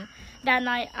hours, and that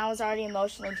night I was already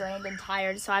emotionally drained and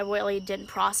tired, so I really didn't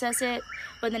process it.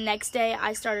 But the next day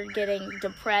I started getting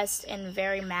depressed and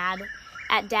very mad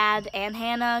at Dad and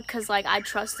Hannah because, like, I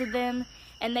trusted them,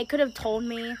 and they could have told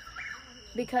me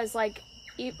because, like,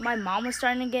 my mom was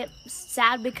starting to get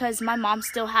sad because my mom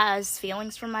still has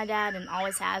feelings for my dad and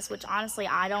always has, which honestly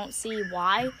I don't see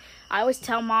why. I always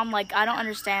tell Mom, like, I don't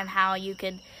understand how you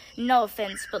could, no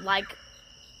offense, but like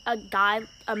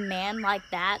a man like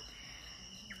that.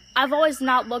 I've always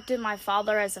not looked at my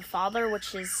father as a father,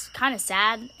 which is kind of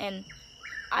sad, and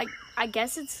I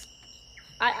guess it's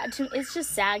just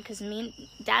sad because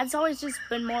Dad's always just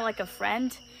been more like a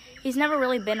friend. He's never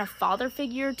really been a father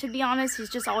figure, to be honest. He's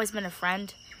just always been a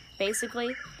friend,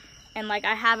 basically. And, like,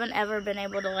 I haven't ever been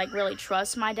able to, like, really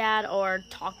trust my dad or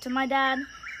talk to my dad,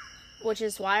 which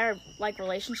is why our, like,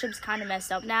 relationship's kind of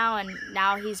messed up now. And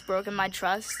now he's broken my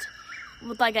trust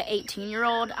with, like, an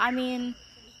 18-year-old. I mean,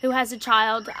 who has a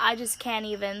child. I just can't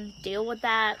even deal with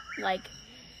that. Like,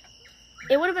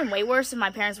 it would have been way worse if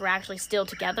my parents were actually still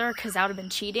together because that would have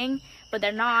been cheating. But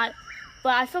they're not.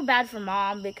 But I feel bad for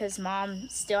Mom because Mom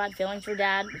still had feelings for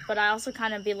Dad. But I also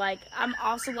kind of be like, I'm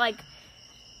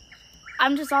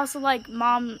just also like,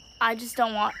 Mom, I just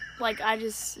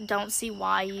don't see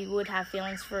why you would have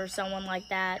feelings for someone like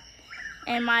that.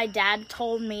 And my dad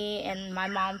told me and my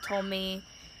mom told me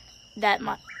that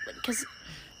because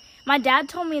my dad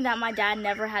told me that my dad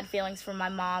never had feelings for my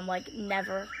mom, like,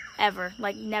 never, ever,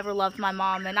 like, never loved my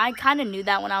mom. And I kind of knew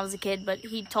that when I was a kid, but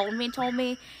he told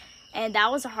me. And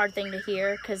that was a hard thing to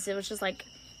hear because it was just like,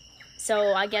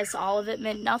 so I guess all of it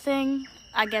meant nothing.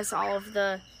 I guess all of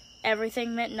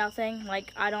everything meant nothing.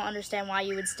 Like, I don't understand why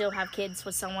you would still have kids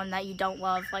with someone that you don't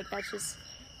love. Like, that's just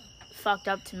fucked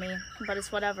up to me. But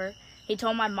it's whatever. He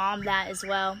told my mom that as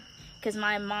well. Because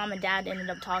my mom and dad ended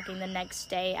up talking the next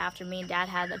day after me and Dad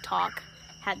had that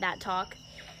talk.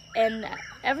 And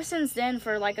ever since then,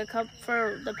 for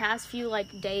the past few,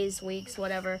 like, days, weeks,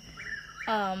 whatever,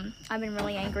 I've been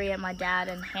really angry at my dad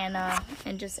and Hannah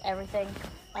and just everything.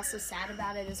 Also sad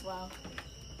about it as well.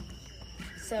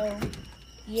 So,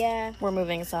 yeah. We're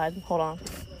moving aside. Hold on. So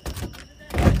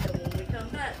when we come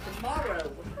back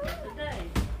tomorrow, today,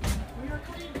 we are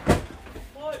cleaning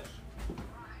sports,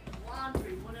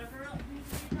 laundry, whatever else needs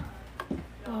to be done.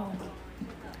 Oh.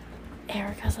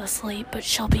 Erica's asleep, but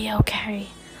she'll be okay.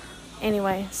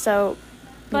 Anyway, so.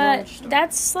 But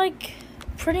that's, like,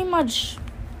 pretty much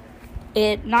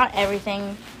it. Not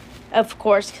everything, of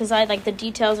course, because the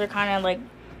details are kind of, like,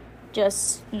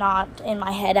 just not in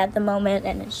my head at the moment,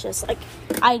 and it's just, like,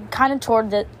 I kind of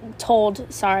told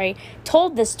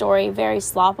this story very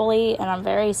sloppily, and I'm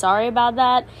very sorry about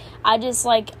that. I just,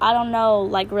 like, I don't know,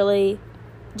 like, really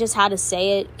just how to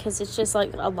say it, because it's just,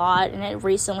 like, a lot, and it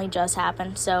recently just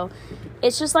happened, so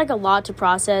it's just, like, a lot to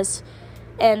process,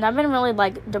 and I've been really,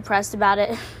 like, depressed about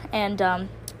it, and,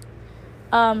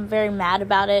 very mad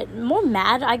about it. More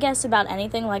mad, I guess, about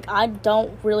anything. Like, I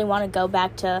don't really want to go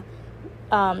back to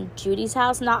Judy's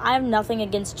house. I have nothing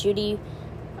against Judy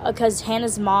because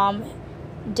Hannah's mom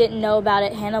didn't know about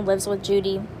it. Hannah lives with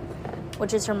Judy,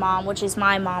 which is her mom, which is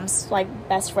my mom's, like,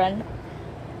 best friend.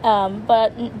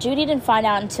 But Judy didn't find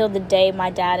out until the day my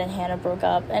dad and Hannah broke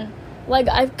up. And, like,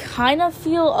 I kind of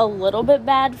feel a little bit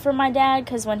bad for my dad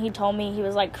because when he told me, he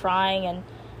was, like, crying and,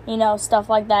 you know, stuff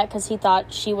like that because he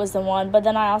thought she was the one. But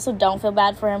then I also don't feel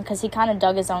bad for him because he kind of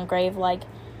dug his own grave. Like,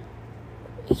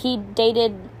 he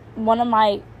dated one of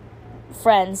my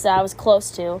friends that I was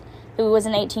close to who was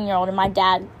an 18-year-old, and my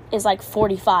dad is, like,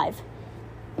 45.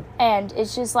 And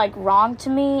it's just, like, wrong to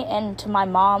me and to my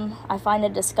mom. I find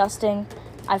it disgusting.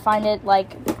 I find it,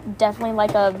 like, definitely,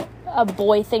 like, a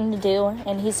boy thing to do,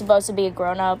 and he's supposed to be a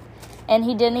grown-up. And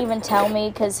he didn't even tell me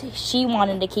because she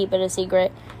wanted to keep it a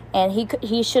secret. And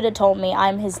he should have told me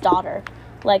I'm his daughter.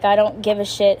 Like, I don't give a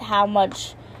shit how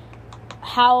much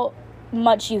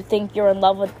you think you're in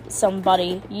love with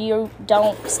somebody. You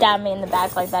don't stab me in the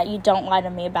back like that. You don't lie to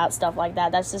me about stuff like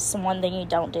that. That's just one thing you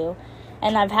don't do.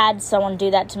 And I've had someone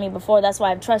do that to me before. That's why I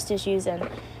have trust issues. And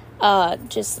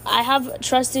I have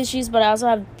trust issues, but I also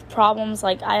have problems.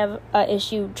 Like, I have an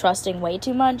issue trusting way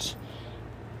too much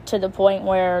to the point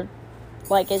where,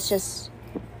 like, it's just,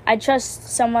 I trust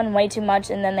someone way too much,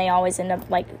 and then they always end up,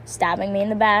 like, stabbing me in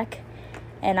the back.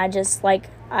 And I just, like,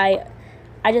 I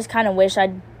just kind of wish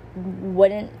I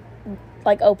wouldn't,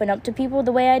 like, open up to people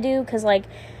the way I do, because, like,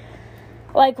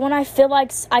 when I feel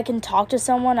like I can talk to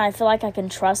someone, I feel like I can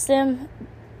trust them,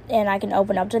 and I can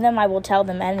open up to them, I will tell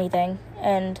them anything.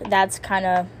 And that's kind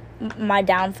of my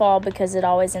downfall, because it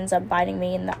always ends up biting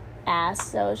me in the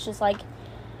ass. So it's just like,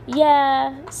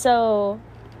 yeah, so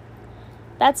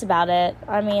that's about it.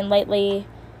 I mean, lately,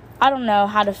 I don't know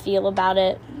how to feel about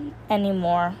it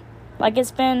anymore. Like,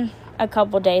 it's been a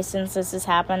couple days since this has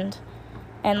happened.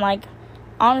 And, like,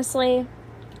 honestly,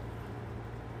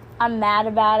 I'm mad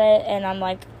about it, and I'm,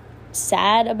 like,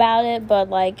 sad about it, but,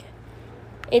 like,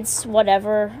 it's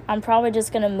whatever. I'm probably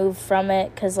just gonna move from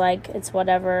it, because, like, it's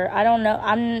whatever. I don't know.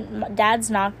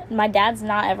 My dad's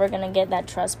not ever gonna get that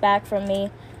trust back from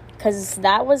me, because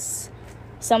that was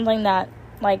something that,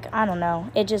 like, I don't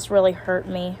know, it just really hurt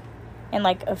me and,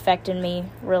 like, affected me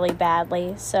really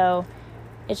badly. So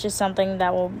it's just something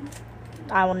that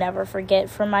I will never forget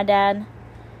from my dad.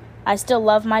 I still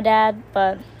love my dad,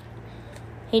 but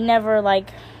he never,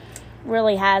 like,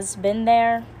 really has been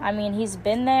there. I mean, he's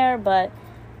been there, but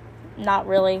not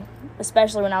really.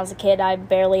 Especially when I was a kid, I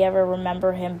barely ever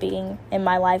remember him being in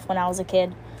my life when I was a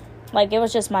kid. Like, it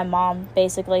was just my mom,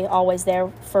 basically, always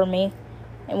there for me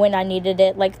when I needed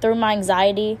it. Like, through my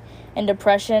anxiety and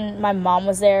depression, my mom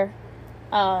was there.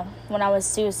 When I was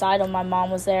suicidal, my mom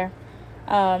was there.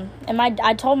 And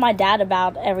I told my dad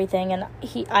about everything, and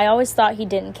I always thought he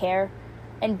didn't care.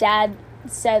 And Dad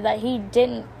said that he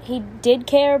did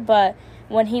care, but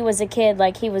when he was a kid,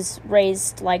 like, he was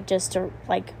raised, like, just to,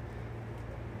 like,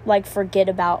 forget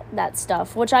about that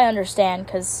stuff, which I understand,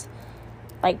 because,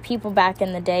 like, people back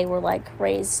in the day were, like,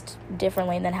 raised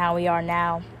differently than how we are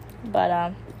now.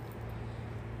 But,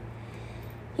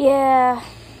 yeah.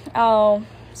 Oh,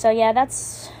 so, yeah,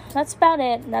 that's about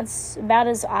it. That's about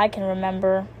as I can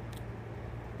remember.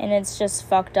 And it's just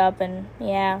fucked up, and,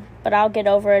 yeah. But I'll get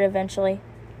over it eventually.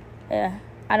 Yeah.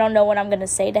 I don't know what I'm going to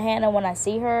say to Hannah when I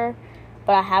see her,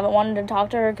 but I haven't wanted to talk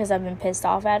to her because I've been pissed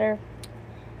off at her.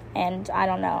 And I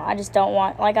don't know. I just don't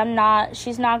want, like,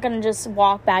 she's not going to just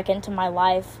walk back into my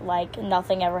life like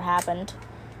nothing ever happened.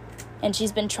 And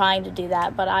she's been trying to do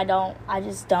that, but I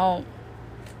just don't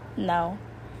know.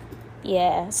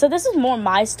 Yeah. So this is more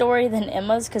my story than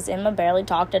Emma's, because Emma barely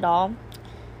talked at all.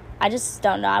 I just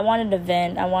don't know. I wanted to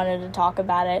vent. I wanted to talk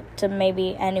about it to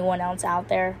maybe anyone else out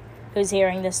there who's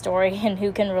hearing this story and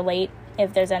who can relate,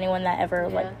 if there's anyone that ever,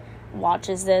 like,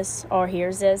 watches this or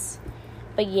hears this.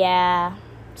 But, yeah.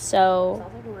 So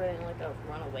sounds like we're in, like, a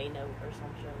runaway note or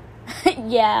some shit.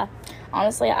 Yeah.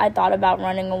 Honestly, I thought about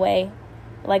running away.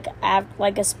 Like,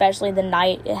 especially the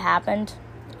night it happened.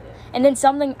 Yeah. And then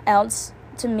something else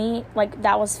to me, like,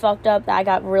 that was fucked up, that I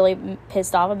got really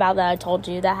pissed off about, that I told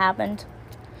you that happened.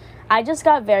 I just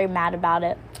got very mad about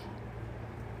it.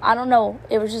 I don't know.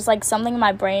 It was just, like, something in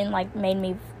my brain, like, made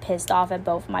me pissed off at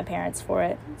both my parents for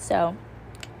it. So,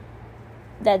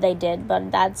 that they did.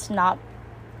 But that's not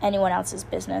anyone else's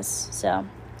business. So,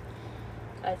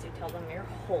 as you tell them your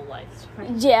whole life story.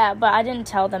 Yeah, but I didn't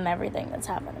tell them everything that's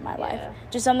happened in my life.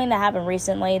 Just something that happened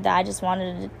recently that I just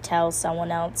wanted to tell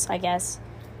someone else, I guess.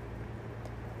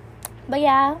 But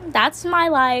yeah, that's my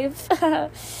life.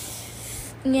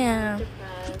 Yeah.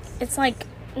 It's, like,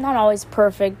 not always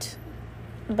perfect,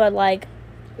 but, like,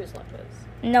 whose life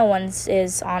is? No one's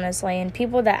is, honestly. And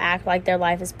people that act like their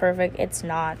life is perfect, it's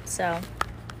not. So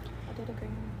I did agree.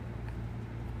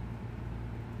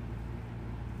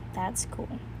 That's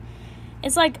cool.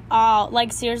 It's like,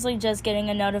 seriously, just getting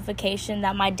a notification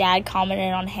that my dad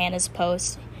commented on Hannah's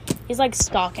post. He's, like,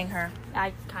 stalking her.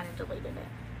 I kind of deleted it.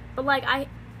 But, like,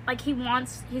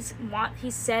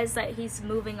 he says that he's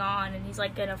moving on and he's,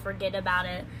 like, gonna forget about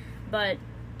it. But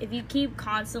if you keep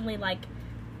constantly, like,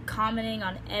 commenting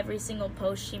on every single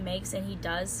post she makes, and he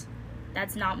does,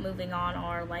 that's not moving on.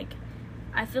 Or, like,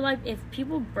 I feel like if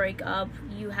people break up,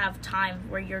 you have time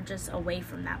where you're just away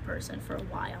from that person for a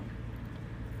while.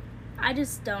 I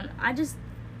just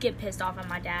get pissed off at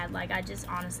my dad. Like, I just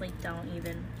honestly don't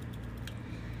even.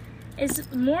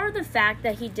 It's more the fact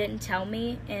that he didn't tell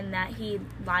me and that he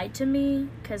lied to me,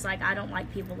 because, like, I don't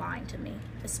like people lying to me,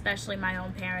 especially my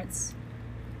own parents.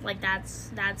 Like,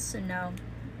 that's a no.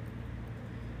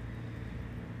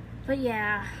 But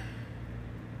yeah.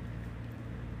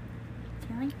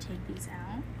 Can I, like, take these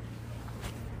out?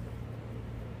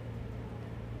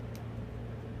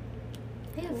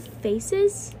 They have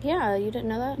faces? Yeah, you didn't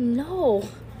know that? No.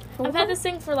 I've had this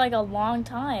thing for like a long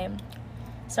time.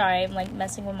 Sorry, I'm like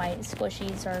messing with my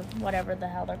squishies or whatever the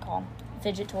hell they're called.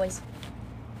 Fidget toys.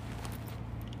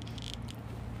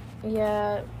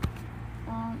 Yeah.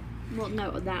 Well,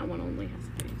 no, that one only has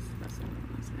a face. That's the one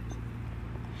that has a face.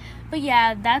 But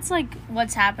yeah, that's like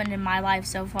what's happened in my life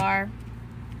so far.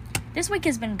 This week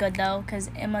has been good though, because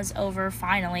Emma's over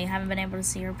finally. Haven't been able to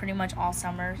see her pretty much all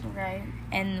summer. Right.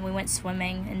 And we went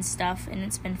swimming and stuff, and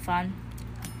it's been fun.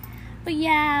 But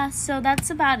yeah, so that's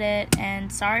about it. And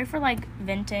sorry for like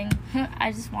venting.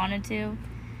 I just wanted to.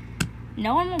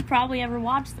 No one will probably ever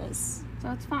watch this.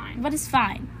 So it's fine. But it's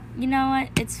fine. You know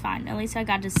what? It's fine. At least I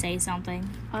got to say something.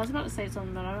 I was about to say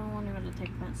something, but I don't want anyone to take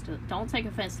offense to it. Don't take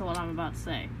offense to what I'm about to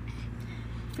say.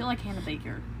 I feel like Hannah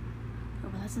Baker. Oh,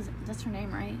 but that's her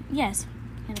name, right? Yes.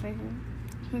 Hannah Baker?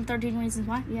 From 13 Reasons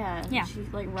Why? Yeah. Yeah. She,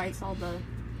 like, writes all the...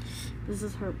 This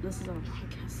is our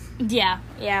podcast.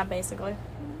 Yeah, basically.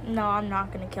 No, I'm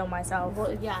not going to kill myself.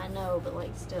 Well, yeah, I know, but,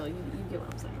 like, still, you get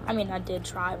what I'm saying. Right? I mean, I did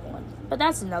try one. But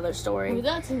that's another story. Well,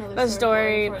 that's another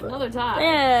story for another time.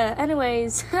 Yeah,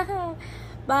 anyways.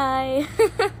 Bye.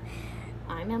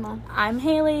 I'm Emma. I'm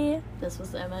Haylie. This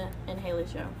was the Emma and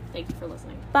Haylie show. Thank you for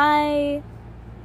listening. Bye.